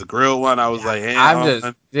sandwich, the grilled one. I was like,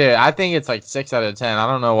 I think it's like 6 out of 10. I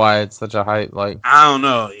don't know why it's such a hype. Like, I don't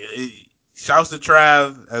know. Shouts to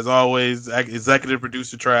Trav as always, executive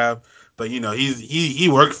producer Trav. But you know, he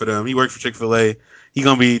worked for them. He worked for Chick-fil-A. He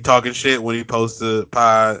gonna be talking shit when he posts the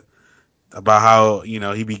pod about how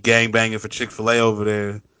he be gang banging for Chick-fil-A over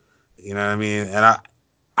there. You know what I mean? And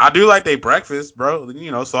I do like their breakfast, bro.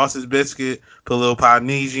 Sausage biscuit, put a little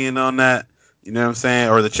Polynesian on that. You know what I'm saying?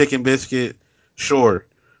 Or the chicken biscuit, sure.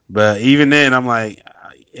 But even then, I'm like,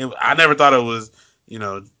 I never thought it was,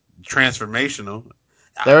 transformational.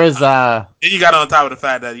 there is Then you got on top of the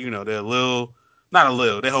fact that they're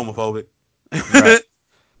they're homophobic. right.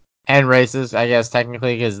 And racist, I guess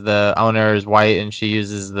technically, because the owner is white and she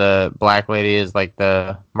uses the black lady as like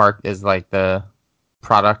the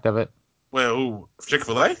product of it. Well,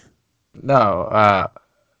 Chick-fil-A? No,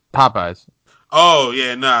 Popeyes. Oh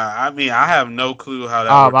yeah, nah. I mean, I have no clue how that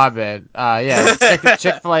Oh, works. my bad. Yeah,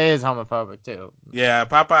 Chick-fil-A is homophobic too. Yeah,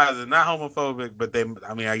 Popeyes is not homophobic, but they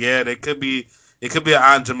could be. It could be an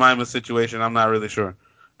Aunt Jemima situation. I'm not really sure.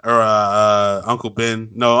 Or Uncle Ben.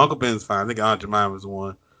 No, Uncle Ben's fine. I think Aunt Jemima's the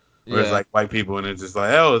one where it's Yeah. like white people and it's just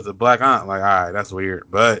like, oh, it's a black aunt. Like, all right, that's weird.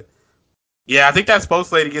 But yeah, I think that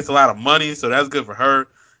spokes lady gets a lot of money, so that's good for her.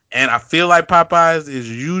 And I feel like Popeyes is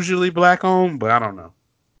usually black owned, but I don't know.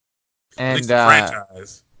 At least And the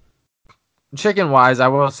franchise. chicken wise, I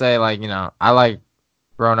will say I like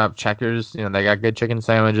grown up Checkers. They got good chicken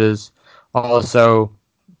sandwiches. Also,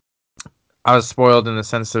 I was spoiled in the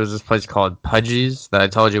sense there was this place called Pudgy's that I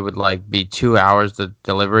told you would be 2 hours to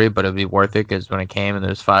delivery, but it'd be worth it because when it came and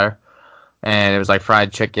there's fire, and it was like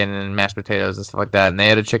fried chicken and mashed potatoes and stuff like that, and they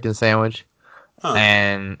had a chicken sandwich. Huh.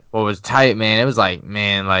 And what was tight, man, it was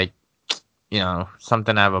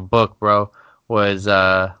something out of a book, bro. Was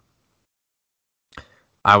my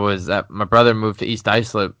brother moved to East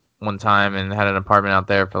Islip one time and had an apartment out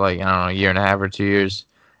there for I don't know, a year and a half or 2 years,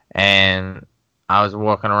 and I was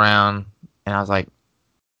walking around and I was like,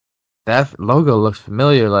 that logo looks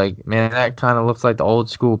familiar. Like, man, that kind of looks like the old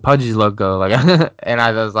school Pudgy's logo. Like, and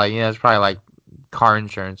I was like, it's probably like car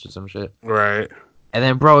insurance or some shit. Right. And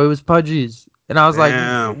then, bro, it was Pudgy's. And I was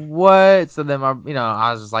Damn. like, what? So then, I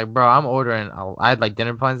was just like, bro, I'm ordering. I had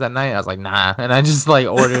dinner plans that night. I was like, nah. And I just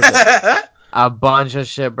ordered a bunch of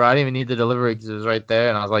shit, bro. I didn't even need the delivery because it was right there.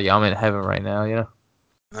 And I was like, yo, I'm in heaven right now,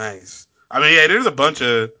 Nice. I mean, yeah, there's a bunch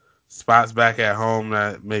of spots back at home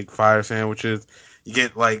that make fire sandwiches. You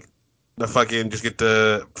get just get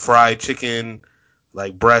the fried chicken,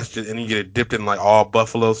 breast, and you get it dipped in all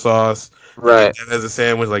buffalo sauce. Right. You get that as a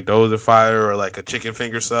sandwich, those are fire, or a chicken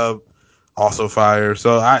finger sub, also fire.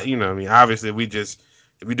 So obviously if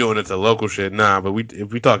we doing it to local shit, nah. But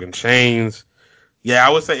if we talking chains, yeah, I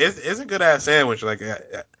would say it's a good ass sandwich.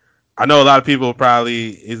 I know a lot of people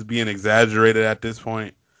probably is being exaggerated at this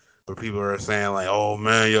point, but people are saying oh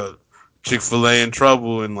man, yo, Chick-fil-A in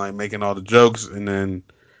trouble and making all the jokes and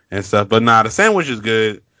stuff. But nah, the sandwich is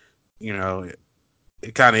good.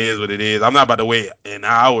 It kind of is what it is. I'm not about to wait an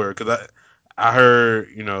hour because I heard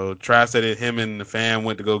Trav said it. Him and the fam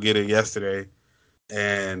went to go get it yesterday,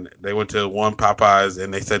 and they went to one Popeyes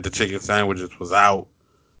and they said the chicken sandwiches was out,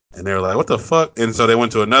 and they were like, "What the fuck?" And so they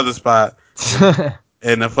went to another spot.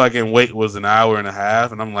 And the fucking wait was an hour and a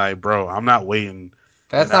half, and I'm like, bro, I'm not waiting.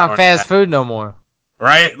 That's not fast food no more.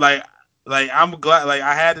 Right? I'm glad.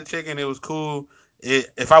 I had the chicken, it was cool.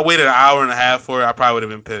 If I waited an hour and a half for it, I probably would have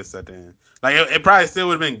been pissed at the end. It probably still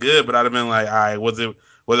would have been good, but I'd have been like, all right, was it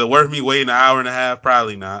worth me waiting an hour and a half?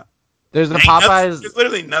 Probably not. There's a Popeyes. There's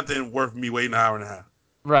literally nothing worth me waiting an hour and a half.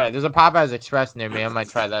 Right, there's a Popeyes Express near me. I might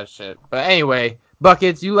try that shit. But anyway,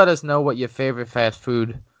 Buckets, you let us know what your favorite fast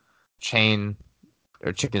food chain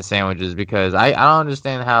or chicken sandwiches, because I don't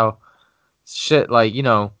understand how shit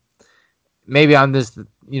maybe I'm this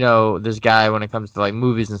guy when it comes to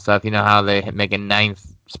movies and stuff. How they make a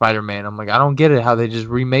 9th Spider-Man. I'm like, I don't get it how they just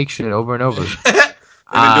remake shit over and over. They've been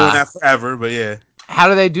doing that forever, but yeah. How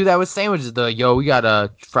do they do that with sandwiches? Yo, we got a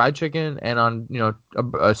fried chicken and on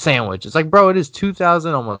a sandwich. It's like, bro, it is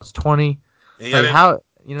 2000, almost 20. How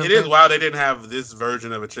it is wild they didn't have this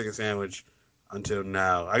version of a chicken sandwich until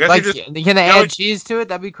now. I guess can they add cheese to it?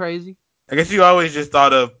 That'd be crazy. I guess you always just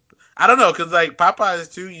thought of I don't know, cause like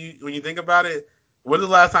Popeyes too. When you think about it, when's the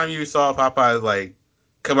last time you saw Popeyes like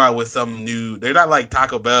come out with some new? They're not like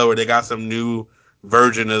Taco Bell where they got some new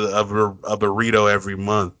version of a burrito every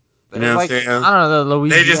month. You know There's what I'm like saying? I don't know the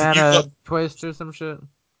They just Louisiana twist or some shit.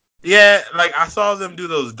 yeah, like I saw them do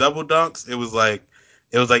those double dunks. It was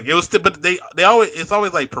still, but they always it's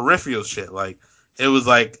always like peripheral shit. Like it was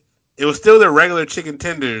like it was still their regular chicken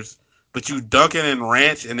tenders, but you dunk it in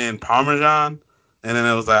ranch and then Parmesan, and then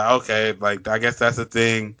it was like okay, like I guess that's a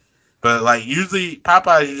thing. But like usually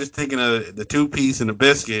Popeyes, you're just thinking of the 2-piece and the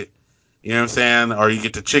biscuit. You know what I'm saying? Or you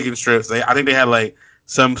get the chicken strips. I think they had like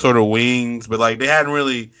some sort of wings, but like they hadn't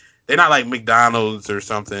really. They're not like McDonald's or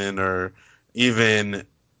something, or even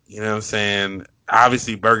you know what I'm saying?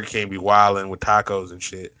 Obviously, Burger King be wilding with tacos and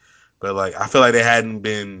shit, but like I feel like they hadn't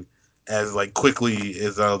been as like quickly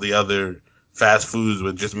as all the other fast foods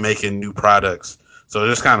with just making new products. So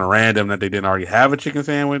it's just kind of random that they didn't already have a chicken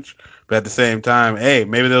sandwich, but at the same time, hey,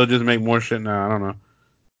 maybe they'll just make more shit now. I don't know.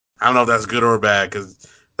 I don't know if that's good or bad because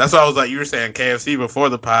that's why I was like, you were saying KFC before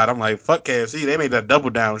the pod. I'm like, fuck KFC. They made that double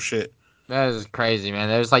down shit. That is crazy, man.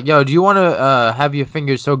 They're just like, yo, do you want to have your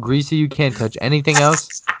fingers so greasy you can't touch anything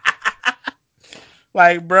else?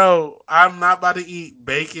 Like, bro, I'm not about to eat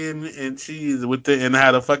bacon and cheese with the and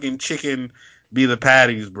have the fucking chicken be the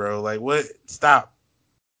patties, bro. Like, what? Stop.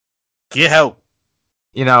 Get help.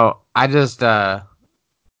 You know, I just I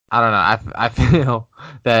don't know. I feel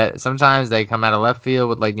that sometimes they come out of left field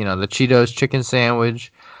with like the Cheetos chicken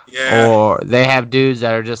sandwich, Yeah, or they have dudes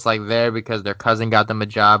that are just like there because their cousin got them a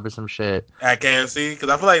job or some shit. at KFC because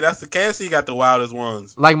I feel like that's the KFC got the wildest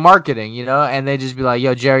ones. Like marketing, and they just be like,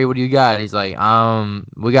 "Yo, Jerry, what do you got?" He's like,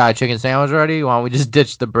 we got a chicken sandwich already. Why don't we just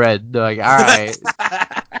ditch the bread?" They're like, "All right,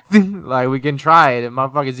 like we can try it. If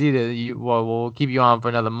motherfuckers eat it, we'll keep you on for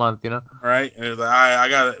another month." Right? And it's like, all right, I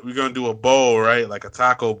got it. We're gonna do a bowl, right? Like a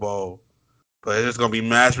taco bowl, but it's just gonna be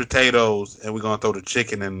mashed potatoes, and we're gonna throw the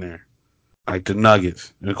chicken in there, like the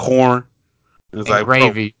nuggets and corn. And it's And like, bro,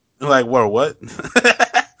 gravy. it's like, whoa, what? They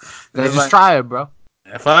It's just like, try it, bro.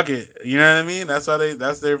 fuck it. You know what I mean? That's why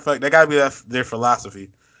that's their fuck. That gotta be their philosophy.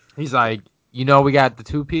 He's like, we got the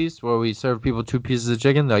 2-piece where we serve people 2 pieces of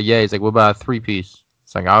chicken. They're like, yeah. He's like, what about a 3-piece?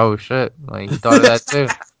 It's like, oh shit, like he thought of that too.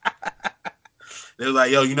 They was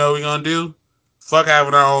like, yo, you know what we gonna do? Fuck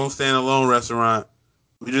having our own standalone restaurant.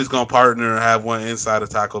 We just gonna partner and have one inside of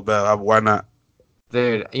Taco Bell. Why not?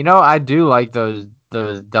 Dude, I do like those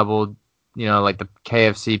double, like the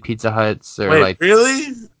KFC Pizza Huts or Wait, like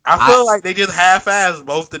really? I I feel like they just half-ass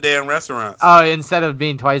both the damn restaurants. oh instead of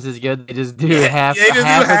being twice as good, they just do Yeah, half they just do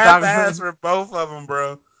half a half-ass taco. for both of them,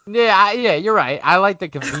 bro. Yeah, you're right. I like the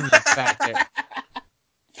convenience factor.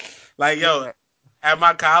 Like, yo, Yeah. at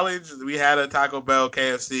my college, we had a Taco Bell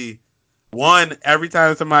KFC. One, every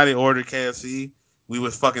time somebody ordered KFC, we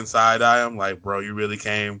was fucking side eye them. Like, bro, you really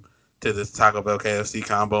came to this Taco Bell KFC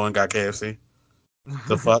combo and got KFC?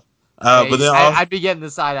 The fuck? But Hey, then I'd be getting the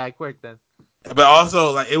side eye quick then. but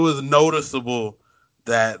also like it was noticeable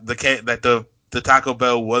that the Taco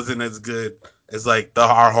Bell wasn't as good as like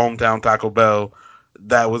our hometown Taco Bell.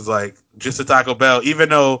 That was like just a Taco Bell, even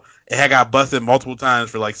though it had got busted multiple times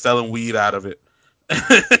for like selling weed out of it.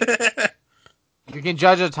 You can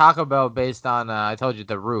judge a Taco Bell based on I told you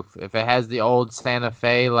the roof. If it has the old Santa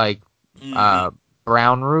Fe like Mm-hmm. uh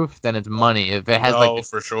brown roof, then it's money. If it has like No,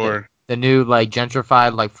 for the, sure. the new like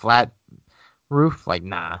gentrified like flat roof, like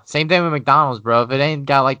nah. Same thing with McDonald's, bro. If it ain't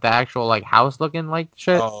got like the actual like house looking like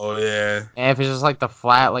shit, Oh yeah. and if it's just like the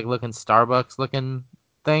flat like looking Starbucks looking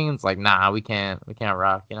thing, it's like nah, we can't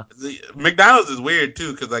rock. McDonald's is weird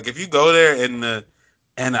too, because like if you go there and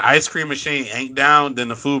the ice cream machine ain't down, then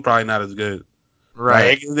the food probably not as good.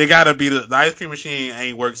 Right, Like they gotta be the ice cream machine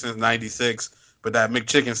ain't worked since '96, but that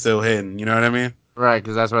McChicken's still hitting. You know what I mean? right,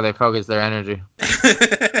 because that's where they focus their energy.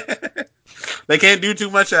 They can't do too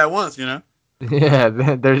much at once. You know? Yeah,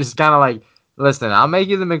 they're just kind of like, listen, I'll make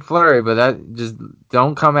you the McFlurry, but that just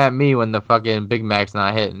don't come at me when the fucking Big Mac's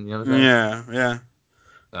not hitting. You know what I'm saying? Yeah, yeah.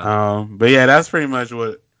 So, But yeah, that's pretty much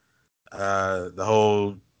what the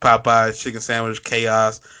whole Popeyes chicken sandwich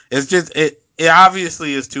chaos. It's just it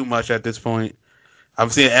obviously is too much at this point. I'm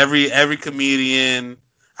seeing every comedian.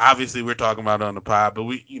 Obviously, we're talking about it on the pod, but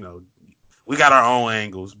we got our own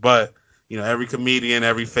angles. But every comedian,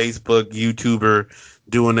 every Facebook YouTuber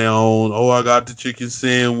doing their own. Oh, I got the chicken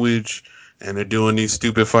sandwich, and they're doing these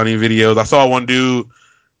stupid funny videos. I saw one dude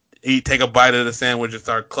take a bite of the sandwich and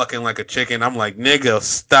start clucking like a chicken. I'm like, nigga,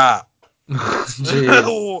 stop.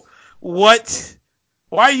 jeez. What?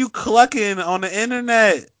 Why are you clucking on the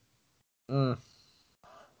internet? Mm.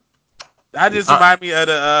 That just remind me of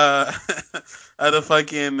the of the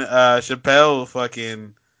fucking Chappelle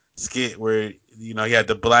fucking skit where he had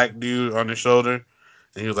the black dude on his shoulder,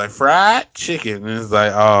 and he was like fried chicken, and it's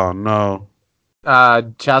like, oh no.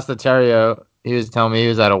 Chasta Terrio, he was telling me he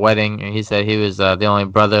was at a wedding, and he said he was the only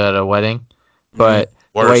brother at a wedding. But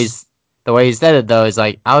Worse. the way he said it though is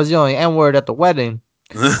like, I was the only N word at the wedding.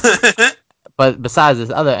 But besides this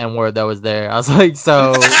other N word that was there, I was like,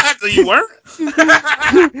 so. So you weren't?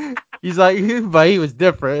 He's like, but he was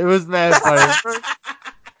different. It was mad funny.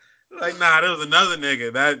 Like, nah, there was another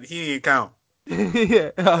nigga that he didn't count.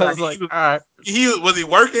 Yeah, I was like, all right. Was he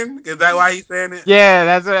working? Is that why he's saying it? Yeah,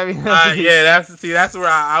 that's what I mean. Yeah, that's where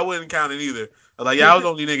I wouldn't count it either. I was like, yeah, I was the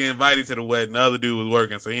only nigga invited to the wedding. The other dude was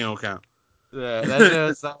working, so he don't count. Yeah, that shit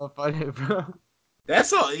was so funny, bro.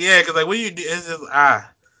 That's all. Yeah, because like when you do, it's just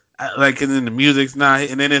like, and then the music's not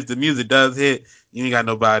hit, and then if the music does hit, you ain't got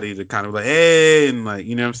nobody to kind of like, hey, and like,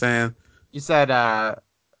 you know what I'm saying? You said,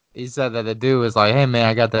 he said that the dude was like, hey man,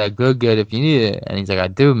 I got that good if you need it, and he's like, I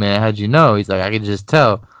do, man. How'd you know? He's like, I can just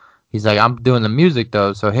tell. He's like, I'm doing the music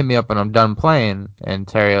though, so hit me up when I'm done playing. And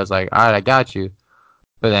Terry was like, all right, I got you.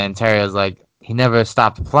 But then Terry was like, he never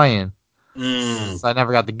stopped playing. So I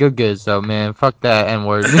never got the good, so man, fuck that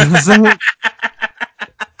N-word.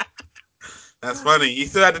 That's funny. You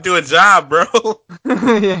still had to do a job, bro.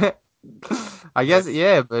 Yeah. I guess,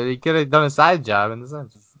 yeah, but he could have done a side job in the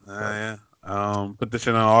sense. Yeah. Put this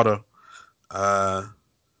shit on auto.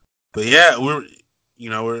 But yeah,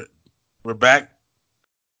 we're back.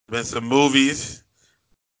 Been some movies.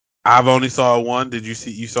 I've only saw one. You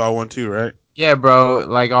saw one too, right? Yeah, bro.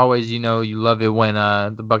 Like always, you love it when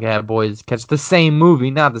the Buckethead boys catch the same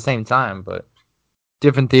movie, not at the same time, but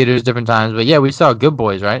different theaters, different times. But yeah, we saw Good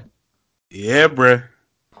Boys, right? Yeah, bruh.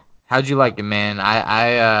 How'd you like it, man?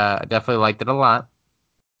 I definitely liked it a lot.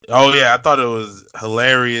 Oh yeah, I thought it was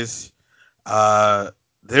hilarious.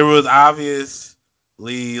 There was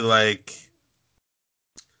obviously like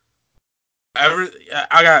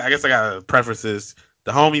I guess I gotta preface this.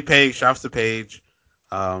 The homie Paige, shouts to Paige.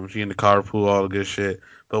 She in the carpool, all the good shit.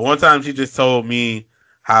 But one time she just told me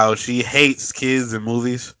how she hates kids in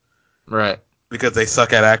movies. Right. Because they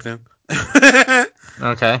suck at acting.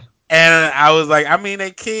 Okay. And I was like, I mean,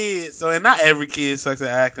 they kids, and not every kid sucks at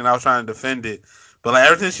acting. I was trying to defend it, but like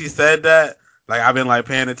ever since she said that, like I've been like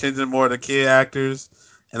paying attention more to kid actors,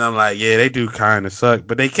 and I'm like, yeah, they do kind of suck,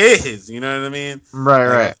 but they kids, you know what I mean? Right,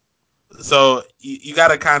 like, right. So you got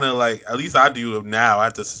to kind of like, at least I do now. I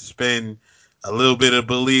have to suspend a little bit of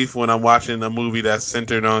belief when I'm watching a movie that's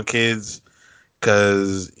centered on kids,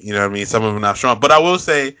 because you know what I mean. Some of them not strong, but I will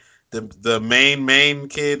say the main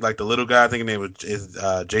kid, like the little guy, I think his name is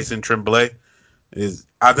Jason Tremblay.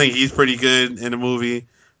 I think he's pretty good in the movie.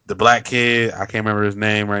 The black kid, I can't remember his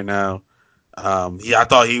name right now. I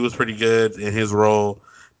thought he was pretty good in his role.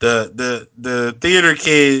 The theater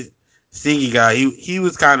kid, stingy guy, he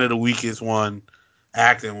was kind of the weakest one,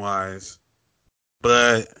 acting wise.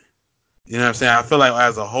 But you know what I'm saying. I feel like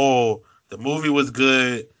as a whole, the movie was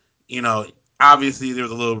good. You know, obviously there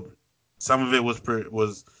was some of it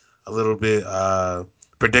was a little bit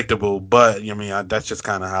predictable, but I mean that's just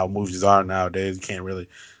kind of how movies are nowadays. You can't really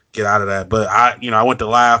get out of that. But I went to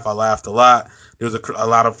laugh. I laughed a lot. There was a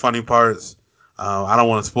lot of funny parts. I don't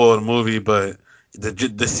want to spoil the movie, but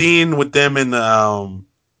the scene with them in the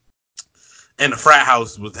frat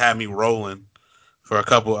house had me rolling for a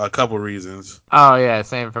couple reasons. Oh yeah,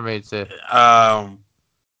 same for me too. And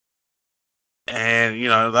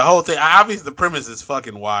the whole thing. Obviously, the premise is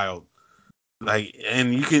fucking wild. Like,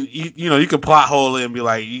 and you can plot hole it and be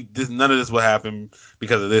like, none of this would happen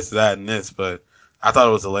because of this, that, and this. But I thought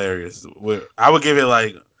it was hilarious. I would give it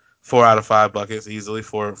like 4 out of 5 buckets easily,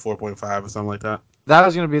 4.5 or something like that. That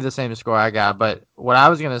was gonna be the same score I got, but what I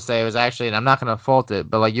was gonna say was actually, and I'm not gonna fault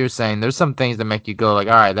it, but like you're saying, there's some things that make you go like,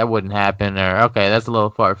 all right, that wouldn't happen, or okay, that's a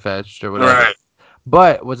little far fetched, or whatever. Right.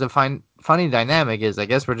 But what's a funny dynamic is, I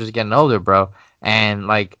guess we're just getting older, bro, and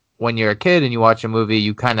like when you're a kid and you watch a movie,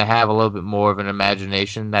 you kind of have a little bit more of an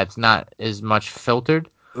imagination that's not as much filtered.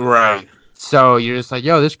 Right. So you're just like,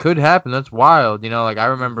 yo, this could happen. That's wild. Like I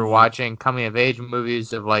remember watching coming of age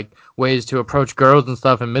movies of like ways to approach girls and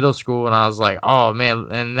stuff in middle school, and I was like, oh man.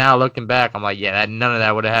 And now looking back, I'm like, yeah, none of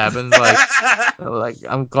that would have happened. Like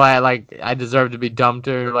I'm glad, like I deserve to be dumped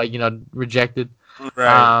or like rejected.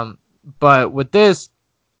 Right. But with this,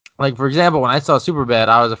 like for example, when I saw Superbad,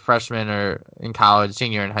 I was a freshman or in college,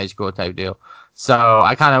 senior in high school type deal. So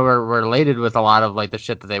I kind of related with a lot of like the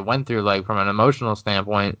shit that they went through, like from an emotional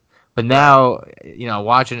standpoint. But now,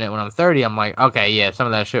 watching it when I'm 30, I'm like, okay, yeah, some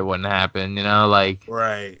of that shit wouldn't happen, like,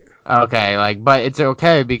 Right. okay, like, but it's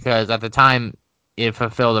okay because at the time it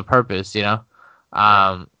fulfilled a purpose,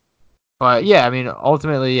 But yeah, I mean,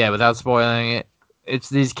 ultimately, yeah, without spoiling it, it's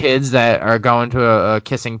these kids that are going to a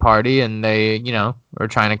kissing party and they, are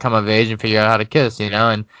trying to come of age and figure out how to kiss,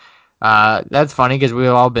 and that's funny because we've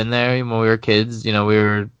all been there when we were kids. We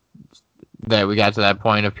got to that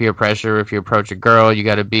point of peer pressure. If you approach a girl, you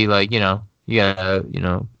got to be like, you got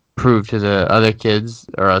to, prove to the other kids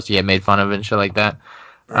or else you get made fun of and shit like that.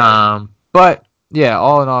 Right. But yeah,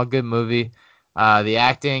 all in all, good movie. The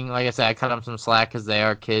acting, like I said, I cut them some slack because they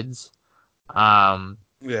are kids.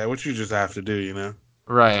 Yeah, what you just have to do.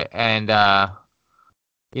 Right. And, I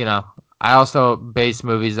also base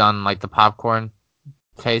movies on like the popcorn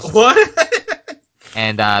taste. What?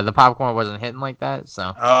 And the popcorn wasn't hitting like that,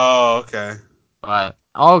 so. Oh, okay. But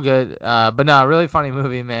all good. But no, really funny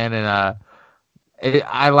movie, man. And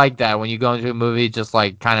I like that when you go into a movie, just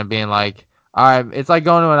like kind of being like, all right, it's like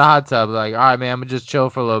going to a hot tub. Like, all right, man, I'm gonna just chill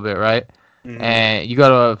for a little bit, right? Hmm. And you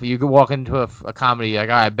could walk into a comedy, like,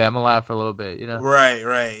 all right, bet I'm gonna laugh for a little bit. Right,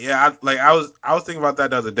 right. Yeah, I was thinking about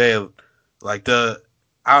that the other day. Like I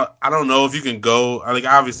don't know if you can go. Like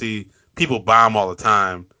obviously people bomb all the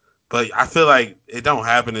time, but I feel like it don't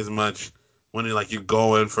happen as much when you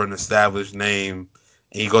go in for an established name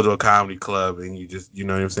and you go to a comedy club and you just you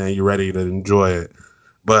know what I'm saying you're ready to enjoy it.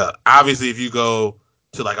 But obviously if you go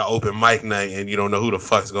to like an open mic night and you don't know who the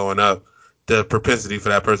fuck's going up, the propensity for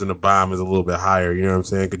that person to bomb is a little bit higher. You know what I'm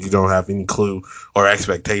saying? Because you don't have any clue or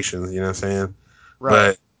expectations. You know what I'm saying?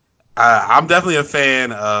 Right. But I'm definitely a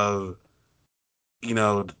fan of, you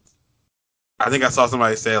know, I think I saw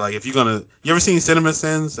somebody say like if you're gonna, you ever seen Cinema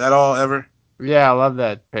Sins at all ever? Yeah, I love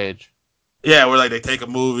that page. Yeah, where like they take a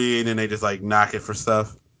movie and then they just like knock it for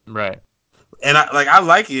stuff. Right. And I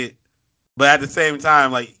like it, but at the same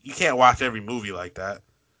time like you can't watch every movie like that.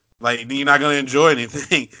 Like you're not gonna enjoy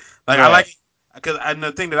anything. Like I Right. like it because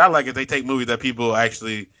the thing that I like is they take movies that people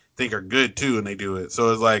actually think are good too and they do it.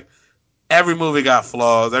 So it's like every movie got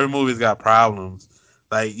flaws. Every movie's got problems.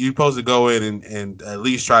 Like you're supposed to go in and at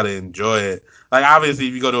least try to enjoy it. Like obviously,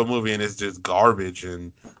 if you go to a movie and it's just garbage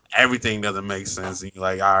and everything doesn't make sense, and you're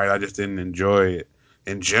like, all right, I just didn't enjoy it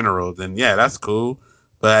in general, then yeah, that's cool.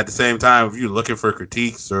 But at the same time, if you're looking for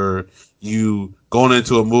critiques or you going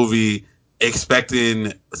into a movie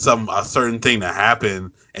expecting a certain thing to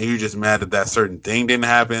happen and you're just mad that that certain thing didn't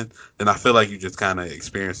happen, then I feel like you just kind of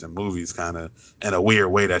experiencing movies kind of in a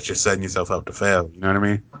weird way that's just setting yourself up to fail. You know what I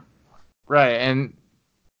mean? Right. And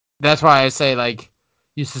that's why I say like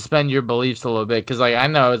you suspend your beliefs a little bit because like I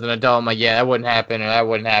know as an adult I'm like yeah that wouldn't happen or that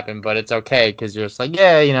wouldn't happen but it's okay because you're just like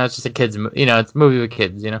yeah it's just a kids it's a movie with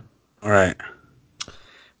kids. All right.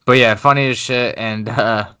 But yeah, funny as shit and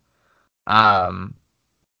um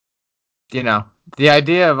you know the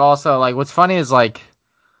idea of also like what's funny is like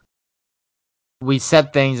we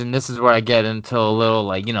set things and this is where I get into a little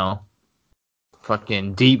like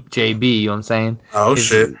fucking deep JB, you know what I'm saying? Oh Is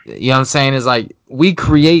shit. you know what I'm saying is like we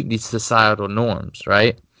create these societal norms,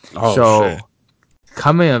 right? Oh shit. So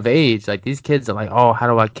coming of age, like these kids are like, oh, how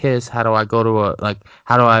do I kiss? How do I go to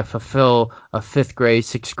how do I fulfill a fifth grade,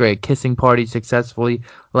 sixth grade kissing party successfully?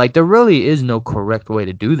 Like there really is no correct way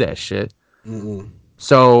to do that shit. Mm-mm.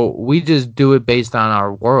 So we just do it based on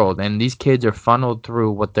our world, and these kids are funneled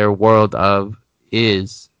through what their world of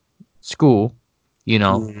is school,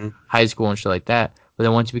 Mm-hmm. high school and shit like that. But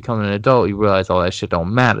then once you become an adult, you realize all that shit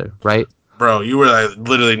don't matter, right? Bro, you were like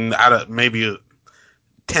literally out of maybe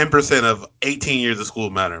 10% of 18 years of school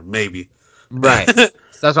matter, maybe. Right. So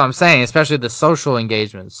that's what I'm saying, especially the social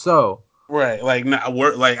engagement. So Right, like not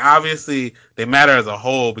work. Like obviously they matter as a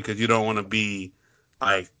whole because you don't want to be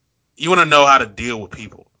like you want to know how to deal with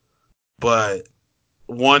people. But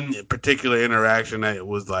one particular interaction that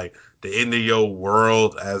was like the end of your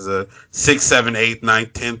world as a 6, 7, 8, 9,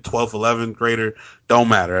 10, 12, 11 grader don't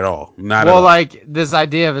matter at all. Not at well, all. like this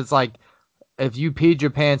idea of it's like if you peed your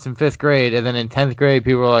pants in fifth grade and then in 10th grade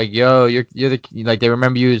people are like, "Yo, you're the like they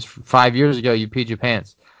remember you as 5 years ago you peed your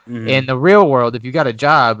pants." Mm-hmm. In the real world, if you got a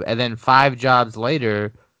job and then 5 jobs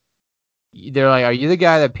later, they're like, "Are you the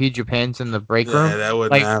guy that peed your pants in the break Yeah, room?" that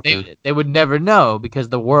wouldn't Like happen. they would never know because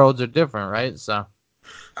the worlds are different, right? So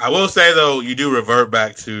I will say though, you do revert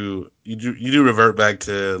back to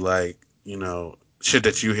like shit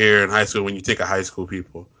that you hear in high school when you think of high school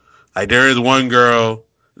people. Like there is one girl.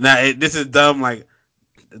 Now this is dumb. Like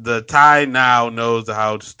the Ty now knows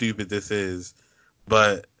how stupid this is,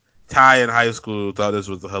 but Ty in high school thought this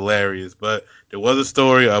was hilarious. But there was a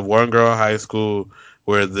story of one girl in high school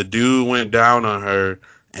where the dude went down on her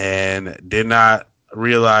and did not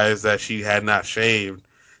realize that she had not shaved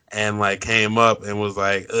and like came up and was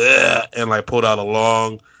like ugh, and like pulled out a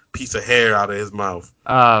long piece of hair out of his mouth.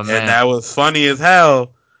 oh And man. that was funny as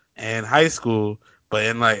hell in high school. But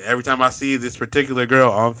in like every time I see this particular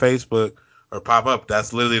girl on Facebook or pop up,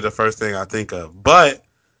 that's literally the first thing I think of. But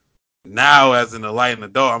now, as an enlightened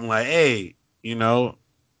adult, I'm like, hey,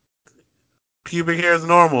 pubic hair is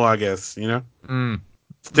normal, I guess. Mm.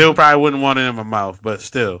 Still probably wouldn't want it in my mouth, but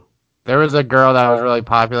still. There was a girl that was really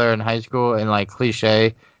popular in high school and like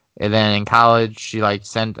cliche, and then in college she like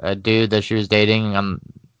sent a dude that she was dating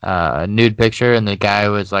a nude picture, and the guy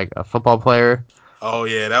was like a football player, Oh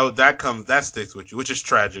yeah, that sticks with you, which is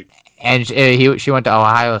tragic. and she went to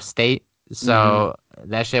Ohio State, Mm-hmm. so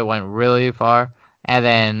that shit went really far. And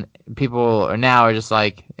then people are just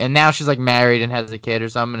like, and now she's like married and has a kid or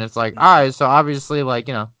something. And it's like, all right, so obviously, like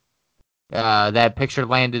that picture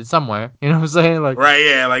landed somewhere. You know what I'm saying? Like, Right,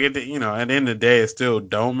 yeah, like at the end of the day, it still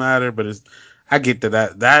don't matter, but I get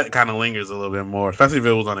that kind of lingers a little bit more, especially if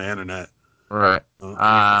it was on the internet. right.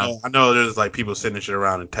 I know there's like people sending shit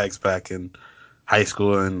around in text back in high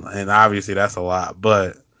school, and obviously that's a lot,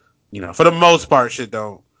 but for the most part,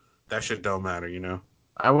 that shit don't matter.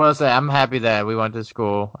 I will say I'm happy that we went to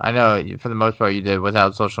school. I know for the most part you did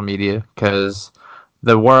without social media because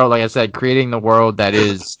the world, like I said, creating the world that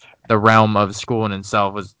is the realm of school in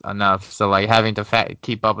itself was enough. So like having to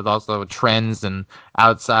keep up with also trends and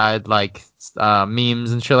outside like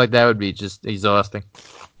memes and shit like that would be just exhausting.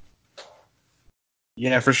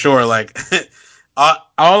 Yeah, for sure. Like,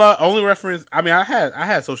 only reference. I mean, I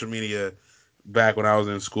had social media back when I was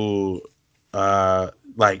in school,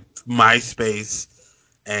 like MySpace,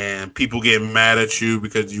 and people getting mad at you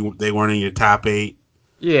because they weren't in your top 8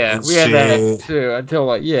 Yeah, and we had that shit, too until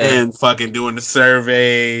like and fucking doing the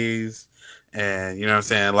surveys, and you know what I'm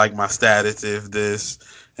saying, like my status if this,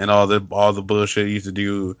 and all the bullshit you used to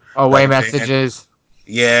do back away in the day. And messages.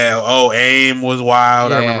 yeah, AIM was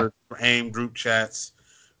wild. I Yeah. remember AIM group chats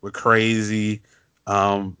were crazy.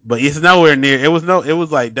 But it's nowhere near. It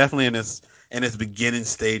was like definitely in its beginning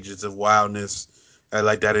stages of wildness,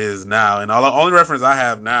 like that is now. And all the only reference I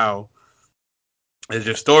have now is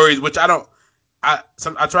just stories, which I don't. I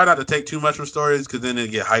try not to take too much from stories because then they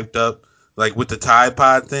get hyped up. Like with the Tide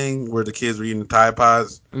Pod thing, where the kids were eating Tide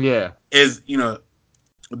Pods, Yeah. is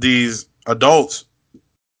these adults,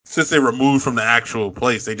 since they're removed from the actual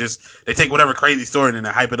place, they take whatever crazy story and then they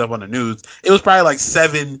hype it up on the news. It was probably like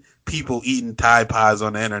 7 people eating Tide Pods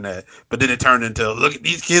on the internet, but then it turned into, look at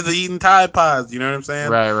these kids are eating Tide Pods. You know what I'm saying?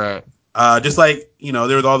 Right, right. Just like there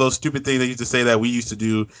was all those stupid things they used to say that we used to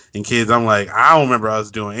do in kids. I'm like, I don't remember us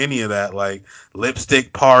doing any of that, like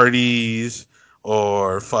lipstick parties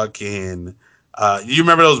or fucking. You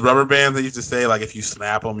remember those rubber bands they used to say like if you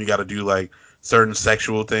snap them, you got to do like certain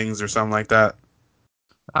sexual things or something like that.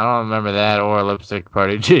 I don't remember that or lipstick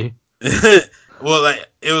party. G. Well, like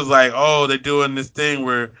it was like, oh, they're doing this thing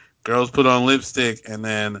where girls put on lipstick and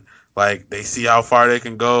then like they see how far they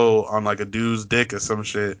can go on like a dude's dick or some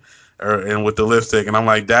shit, and with the lipstick, and I'm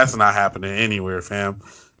like, that's not happening anywhere, fam.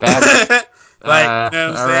 That's Like, you know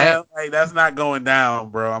what I'm all right. saying? Like that's not going down,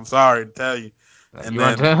 bro. I'm sorry to tell you. And You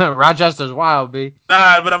went then to Rochester's wild, B.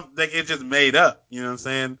 nah, but I'm like it's just made up. You know what I'm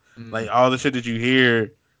saying? Mm. Like all the shit that you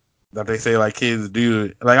hear that they say like kids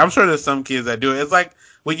do. Like I'm sure there's some kids that do it. It's like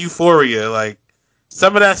with Euphoria, like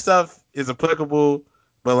some of that stuff is applicable,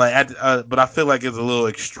 but but I feel like it's a little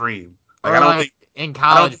extreme. Like Or I don't like think in I don't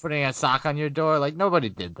college putting a sock on your door. Like nobody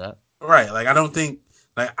did that. right. Like I don't think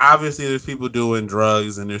like obviously there's people doing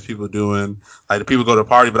drugs and there's people doing like the people go to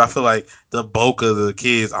party, but I feel like the bulk of the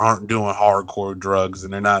kids aren't doing hardcore drugs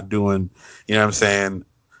and they're not doing you know what I'm saying.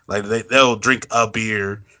 Like they'll drink a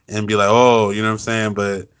beer and be like, oh, you know what I'm saying,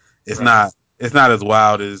 but it's Right. not it's not as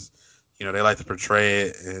wild as they like to portray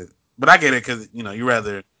it. But I get it because you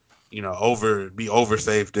rather be over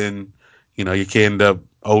safe than you can end up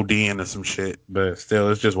ODing or some shit. But still,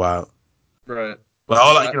 it's just wild. Right. But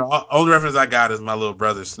only reference I got is my little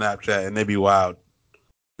brother's Snapchat, and they be wild.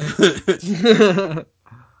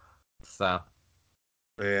 So,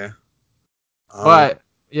 Yeah. Um. but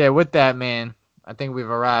yeah, with that, man, I think we've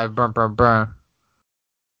arrived. Burn, burn, burn.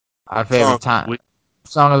 Our Song. favorite time,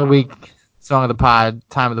 song of the week, song of the pod,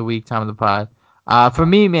 time of the week, time of the pod. For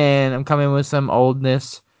me, man, I'm coming with some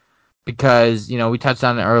oldness because we touched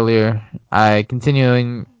on it earlier. I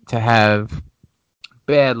continuing to have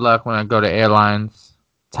bad luck when I go to airlines,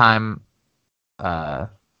 time, uh,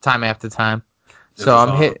 time after time. It's So a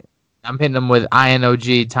song. I'm hitting them with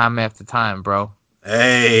INOG time after time, bro.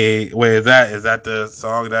 Hey, wait, is that the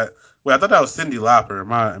song that? Wait, I thought that was Cyndi Lauper.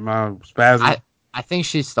 Am I spazzing? I think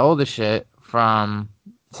she stole the shit from.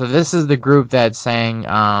 So this is the group that sang.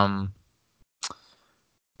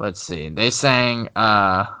 Let's see, they sang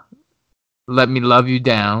 "Let Me Love You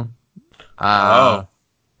Down." Oh,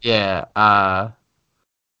 Yeah.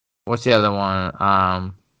 What's the other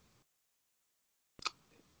one?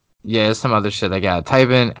 Yeah, there's some other shit I got. Type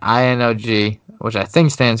in INOG, which I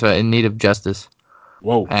think stands for In Need of Justice.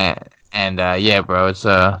 Whoa. And yeah, bro, it's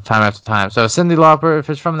time after time. So Cyndi Lauper, if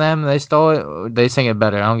it's from them, they stole it. They sing it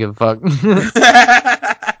better. I don't give a fuck.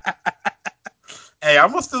 Hey,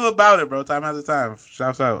 I'm still about it, bro. Time after time.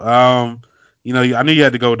 Shouts out. I knew you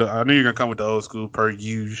had to go. I knew you were gonna come with the old school per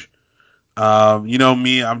usual. You know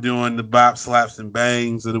me. I'm doing the bop slaps and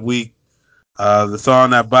bangs of the week. The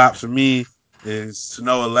song that bops for me is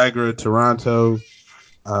Snow Allegra, Toronto.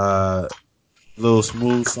 A little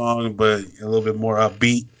smooth song, but a little bit more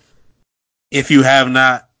upbeat. If you have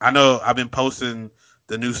not, I know I've been posting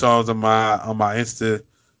the new songs on my Insta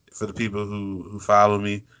for the people who follow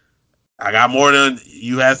me. I got more than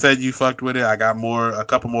you had said you fucked with it. I got more. A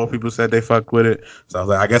couple more people said they fucked with it. So I was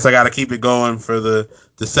like, I guess I got to keep it going for the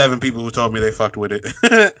 7 people who told me they fucked with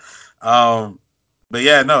it. um, but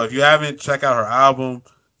yeah, no. If you haven't, check out her album.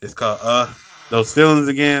 It's called Those Feelings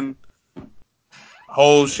Again.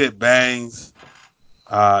 Whole shit bangs.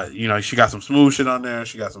 She got some smooth shit on there.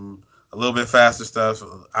 She got some a little bit faster stuff.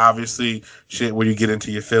 Obviously, shit where you get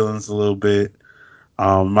into your feelings a little bit.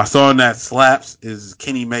 My song that slaps is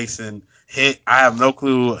Kenny Mason Hit. I have no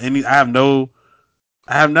clue. I don't know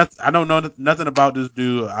nothing about this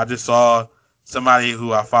dude. I just saw somebody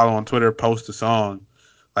who I follow on Twitter post a song.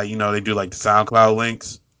 Like, they do like the SoundCloud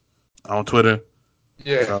links on Twitter.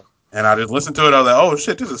 Yeah. So, and I just listened to it. I was like, oh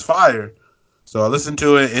shit, this is fire. So I listened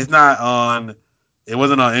to it. It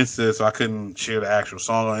wasn't on Insta, so I couldn't share the actual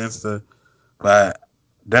song on Insta. But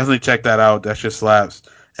definitely check that out. That shit slaps.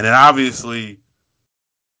 And then obviously,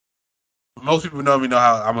 most people know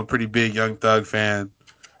how I'm a pretty big Young Thug fan.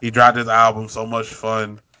 He dropped his album, So Much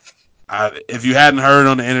Fun. If you hadn't heard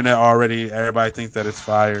on the internet already, everybody thinks that it's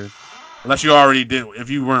fire. Unless you already did.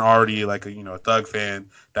 If you weren't already like a Thug fan,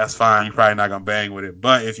 that's fine. You're probably not gonna bang with it.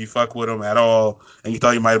 But if you fuck with him at all, and you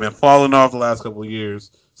thought you might have been falling off the last couple of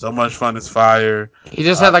years, So Much Fun is fire. He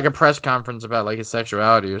just had like a press conference about like his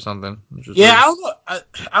sexuality or something. Which was Yeah, weird. I don't know.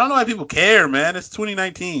 I don't know why people care, man. It's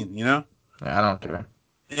 2019, Yeah, I don't care.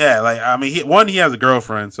 Yeah, like I mean, he has a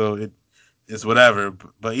girlfriend, so it's whatever.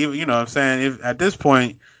 But even what I'm saying, if at this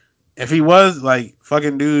point, if he was like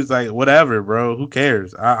fucking dudes, like whatever, bro, who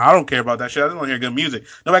cares? I don't care about that shit. I just want to hear good music.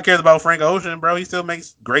 Nobody cares about Frank Ocean, bro. He still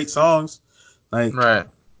makes great songs. Like Right.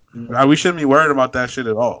 we shouldn't be worried about that shit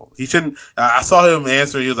at all. He shouldn't. I saw him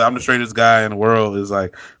answer. He was like, "I'm the straightest guy in the world." Is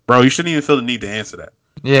like, bro, you shouldn't even feel the need to answer that.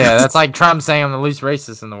 Yeah, that's like Trump saying I'm the least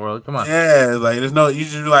racist in the world. Come on. Yeah, like there's no. You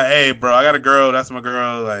should be like, "Hey, bro, I got a girl. That's my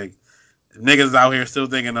girl." Like niggas out here still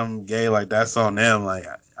thinking I'm gay. Like that's on them. Like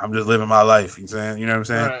I'm just living my life. You saying? You know what I'm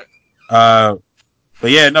saying? Right.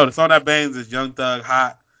 But yeah, no, the song that bangs is Young Thug,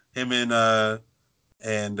 Hot. Him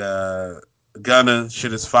and Gunna,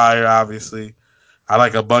 shit is fire. Obviously, I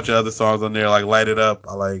like a bunch of other songs on there, like Light It Up.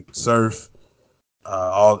 I like Surf.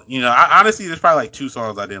 Honestly, there's probably like 2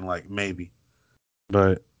 songs I didn't like, maybe,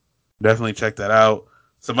 but definitely check that out.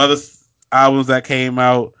 Some other albums that came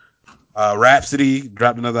out. Rhapsody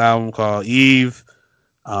dropped another album called Eve.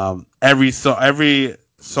 Every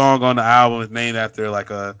song on the album is named after like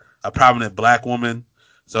a prominent black woman.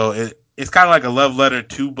 So it's kind of like a love letter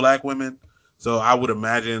to black women. So I would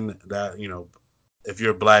imagine that if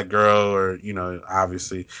you're a black girl or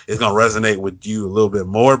obviously it's gonna resonate with you a little bit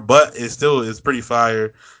more. But it's pretty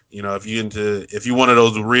fire. If you one of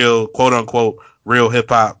those real quote unquote real hip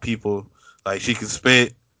hop people, like she can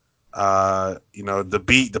spit. The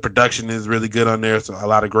beat, the production is really good on there. So a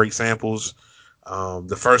lot of great samples.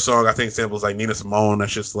 The first song I think samples like Nina Simone. That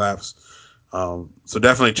shit slaps. So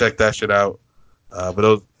definitely check that shit out.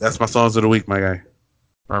 That's my songs of the week, my guy.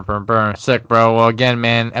 Burn, burn, burn. Sick, bro. Well, again,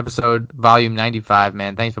 man, episode volume 95,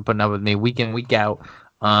 man. Thanks for putting up with me week in, week out.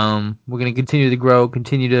 We're going to continue to grow,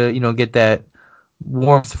 continue to, get that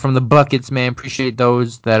warmth from the buckets, man. Appreciate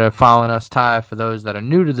those that are following us, Ty. For those that are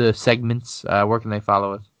new to the segments, where can they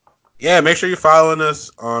follow us? Yeah, make sure you're following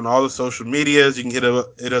us on all the social medias. You can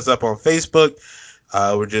hit us up on Facebook.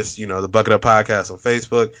 We're just, the Bucket Up Podcast on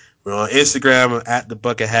Facebook. We're on Instagram at the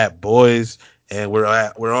Bucket Hat Boys, and we're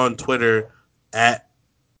on Twitter at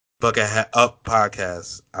Bucket Hat Up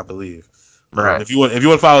Podcast, I believe. Right. If you want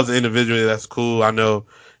to follow us individually, that's cool. I know,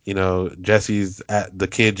 Jesse's at the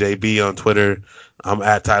Kid JB on Twitter. I'm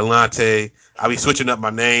at Tylante. I'll be switching up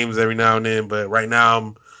my names every now and then, but right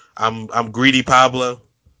now I'm Greedy Pablo.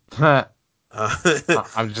 I'm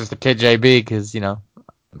just a kid JB because,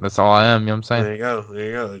 that's all I am. You know what I'm saying? There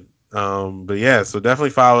you go. But yeah, so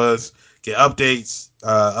definitely follow us, get updates,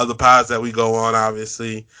 other pods that we go on,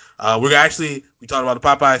 obviously. We talked about the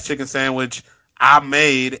Popeyes chicken sandwich. I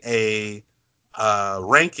made a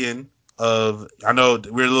ranking of, I know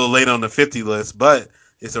we're a little late on the 50 list, but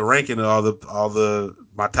it's a ranking of all the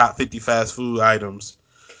my top 50 fast food items.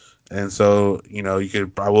 And so,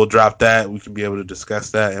 I will drop that. We can be able to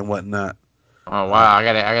discuss that and whatnot. Oh wow, I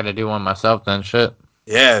gotta do one myself then. Shit.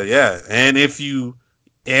 Yeah. And if you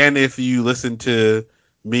listen to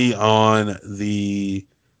me on the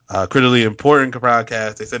Critically Important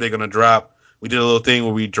podcast, they said they're gonna drop. We did a little thing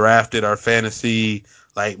where we drafted our fantasy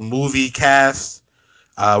like movie cast.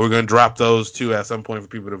 We're gonna drop those too at some point for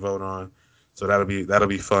people to vote on. So that'll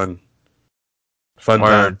be fun. Fun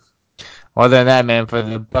Word. time. Other than that, man, for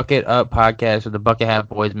the Bucket Up podcast, for the Bucket Hat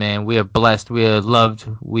Boys, man, we are blessed, we are loved,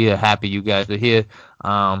 we are happy you guys are here.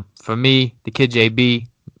 For me, the kid JB,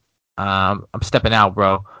 I'm stepping out,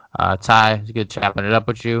 bro. Ty, it's good chopping it up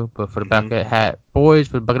with you. But for the Bucket Hat Boys,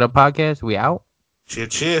 for the Bucket Up podcast, we out.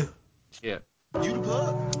 Cheer. Yeah. You the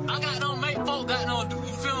plug? I got no make folk got no do,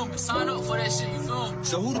 you feel me? Sign up for that shit, you feel me?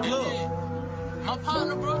 So who the plug? Yeah. My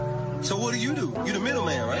partner, bro. So what do? You the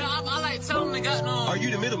middleman, right? Yeah, I like telling them they got no. Are you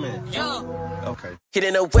the middleman? Yeah. Okay.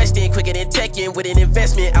 Hitting up West End quicker than Tekken with an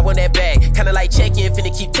investment. I want that bag. Kinda like check-in,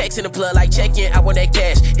 finna keep texting the plug like check-in. I want that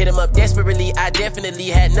cash. Hit him up desperately. I definitely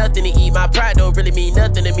had nothing to eat. My pride don't really mean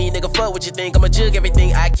nothing to me. Nigga, fuck what you think. I'ma jug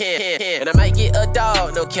everything I can. And I might get a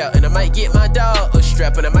dog, no cap. And I might get my dog a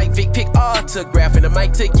strap. And I might Vic pick autograph. And I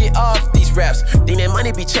might to get off these raps. Think that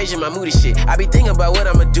money be changing my mood and shit. I be thinking about what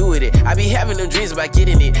I'ma do with it. I be having them dreams about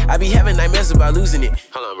getting it. I be having nightmares about losing it.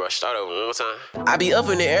 Hold on, bro. Start over one more time. I be up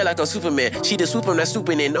in the air like I'm Superman. She the swoop, I'm not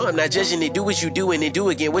swooping it. No, I'm not judging it. Do what you do and then do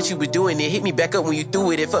again what you was doing. It hit me back up when you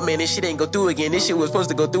threw it. And fuck, man, this shit ain't go through again. This shit was supposed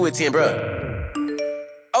to go through at 10, bro.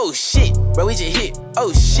 Oh shit, bro, we just hit.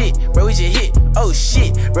 Oh shit, bro, we just hit. Oh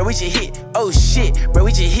shit, bro, we just hit. Oh shit, bro,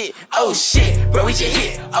 we just hit. Oh shit, bro, we just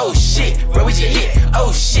hit. Oh shit, bro, we just hit.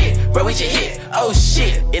 Oh shit, bro, we just hit. Oh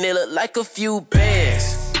shit, and it look like a few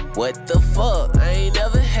bands. What the fuck? I ain't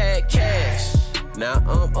never had cash. Now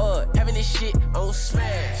I'm up, having this shit on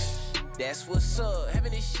Smash. That's what's up,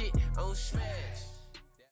 having this shit on Smash.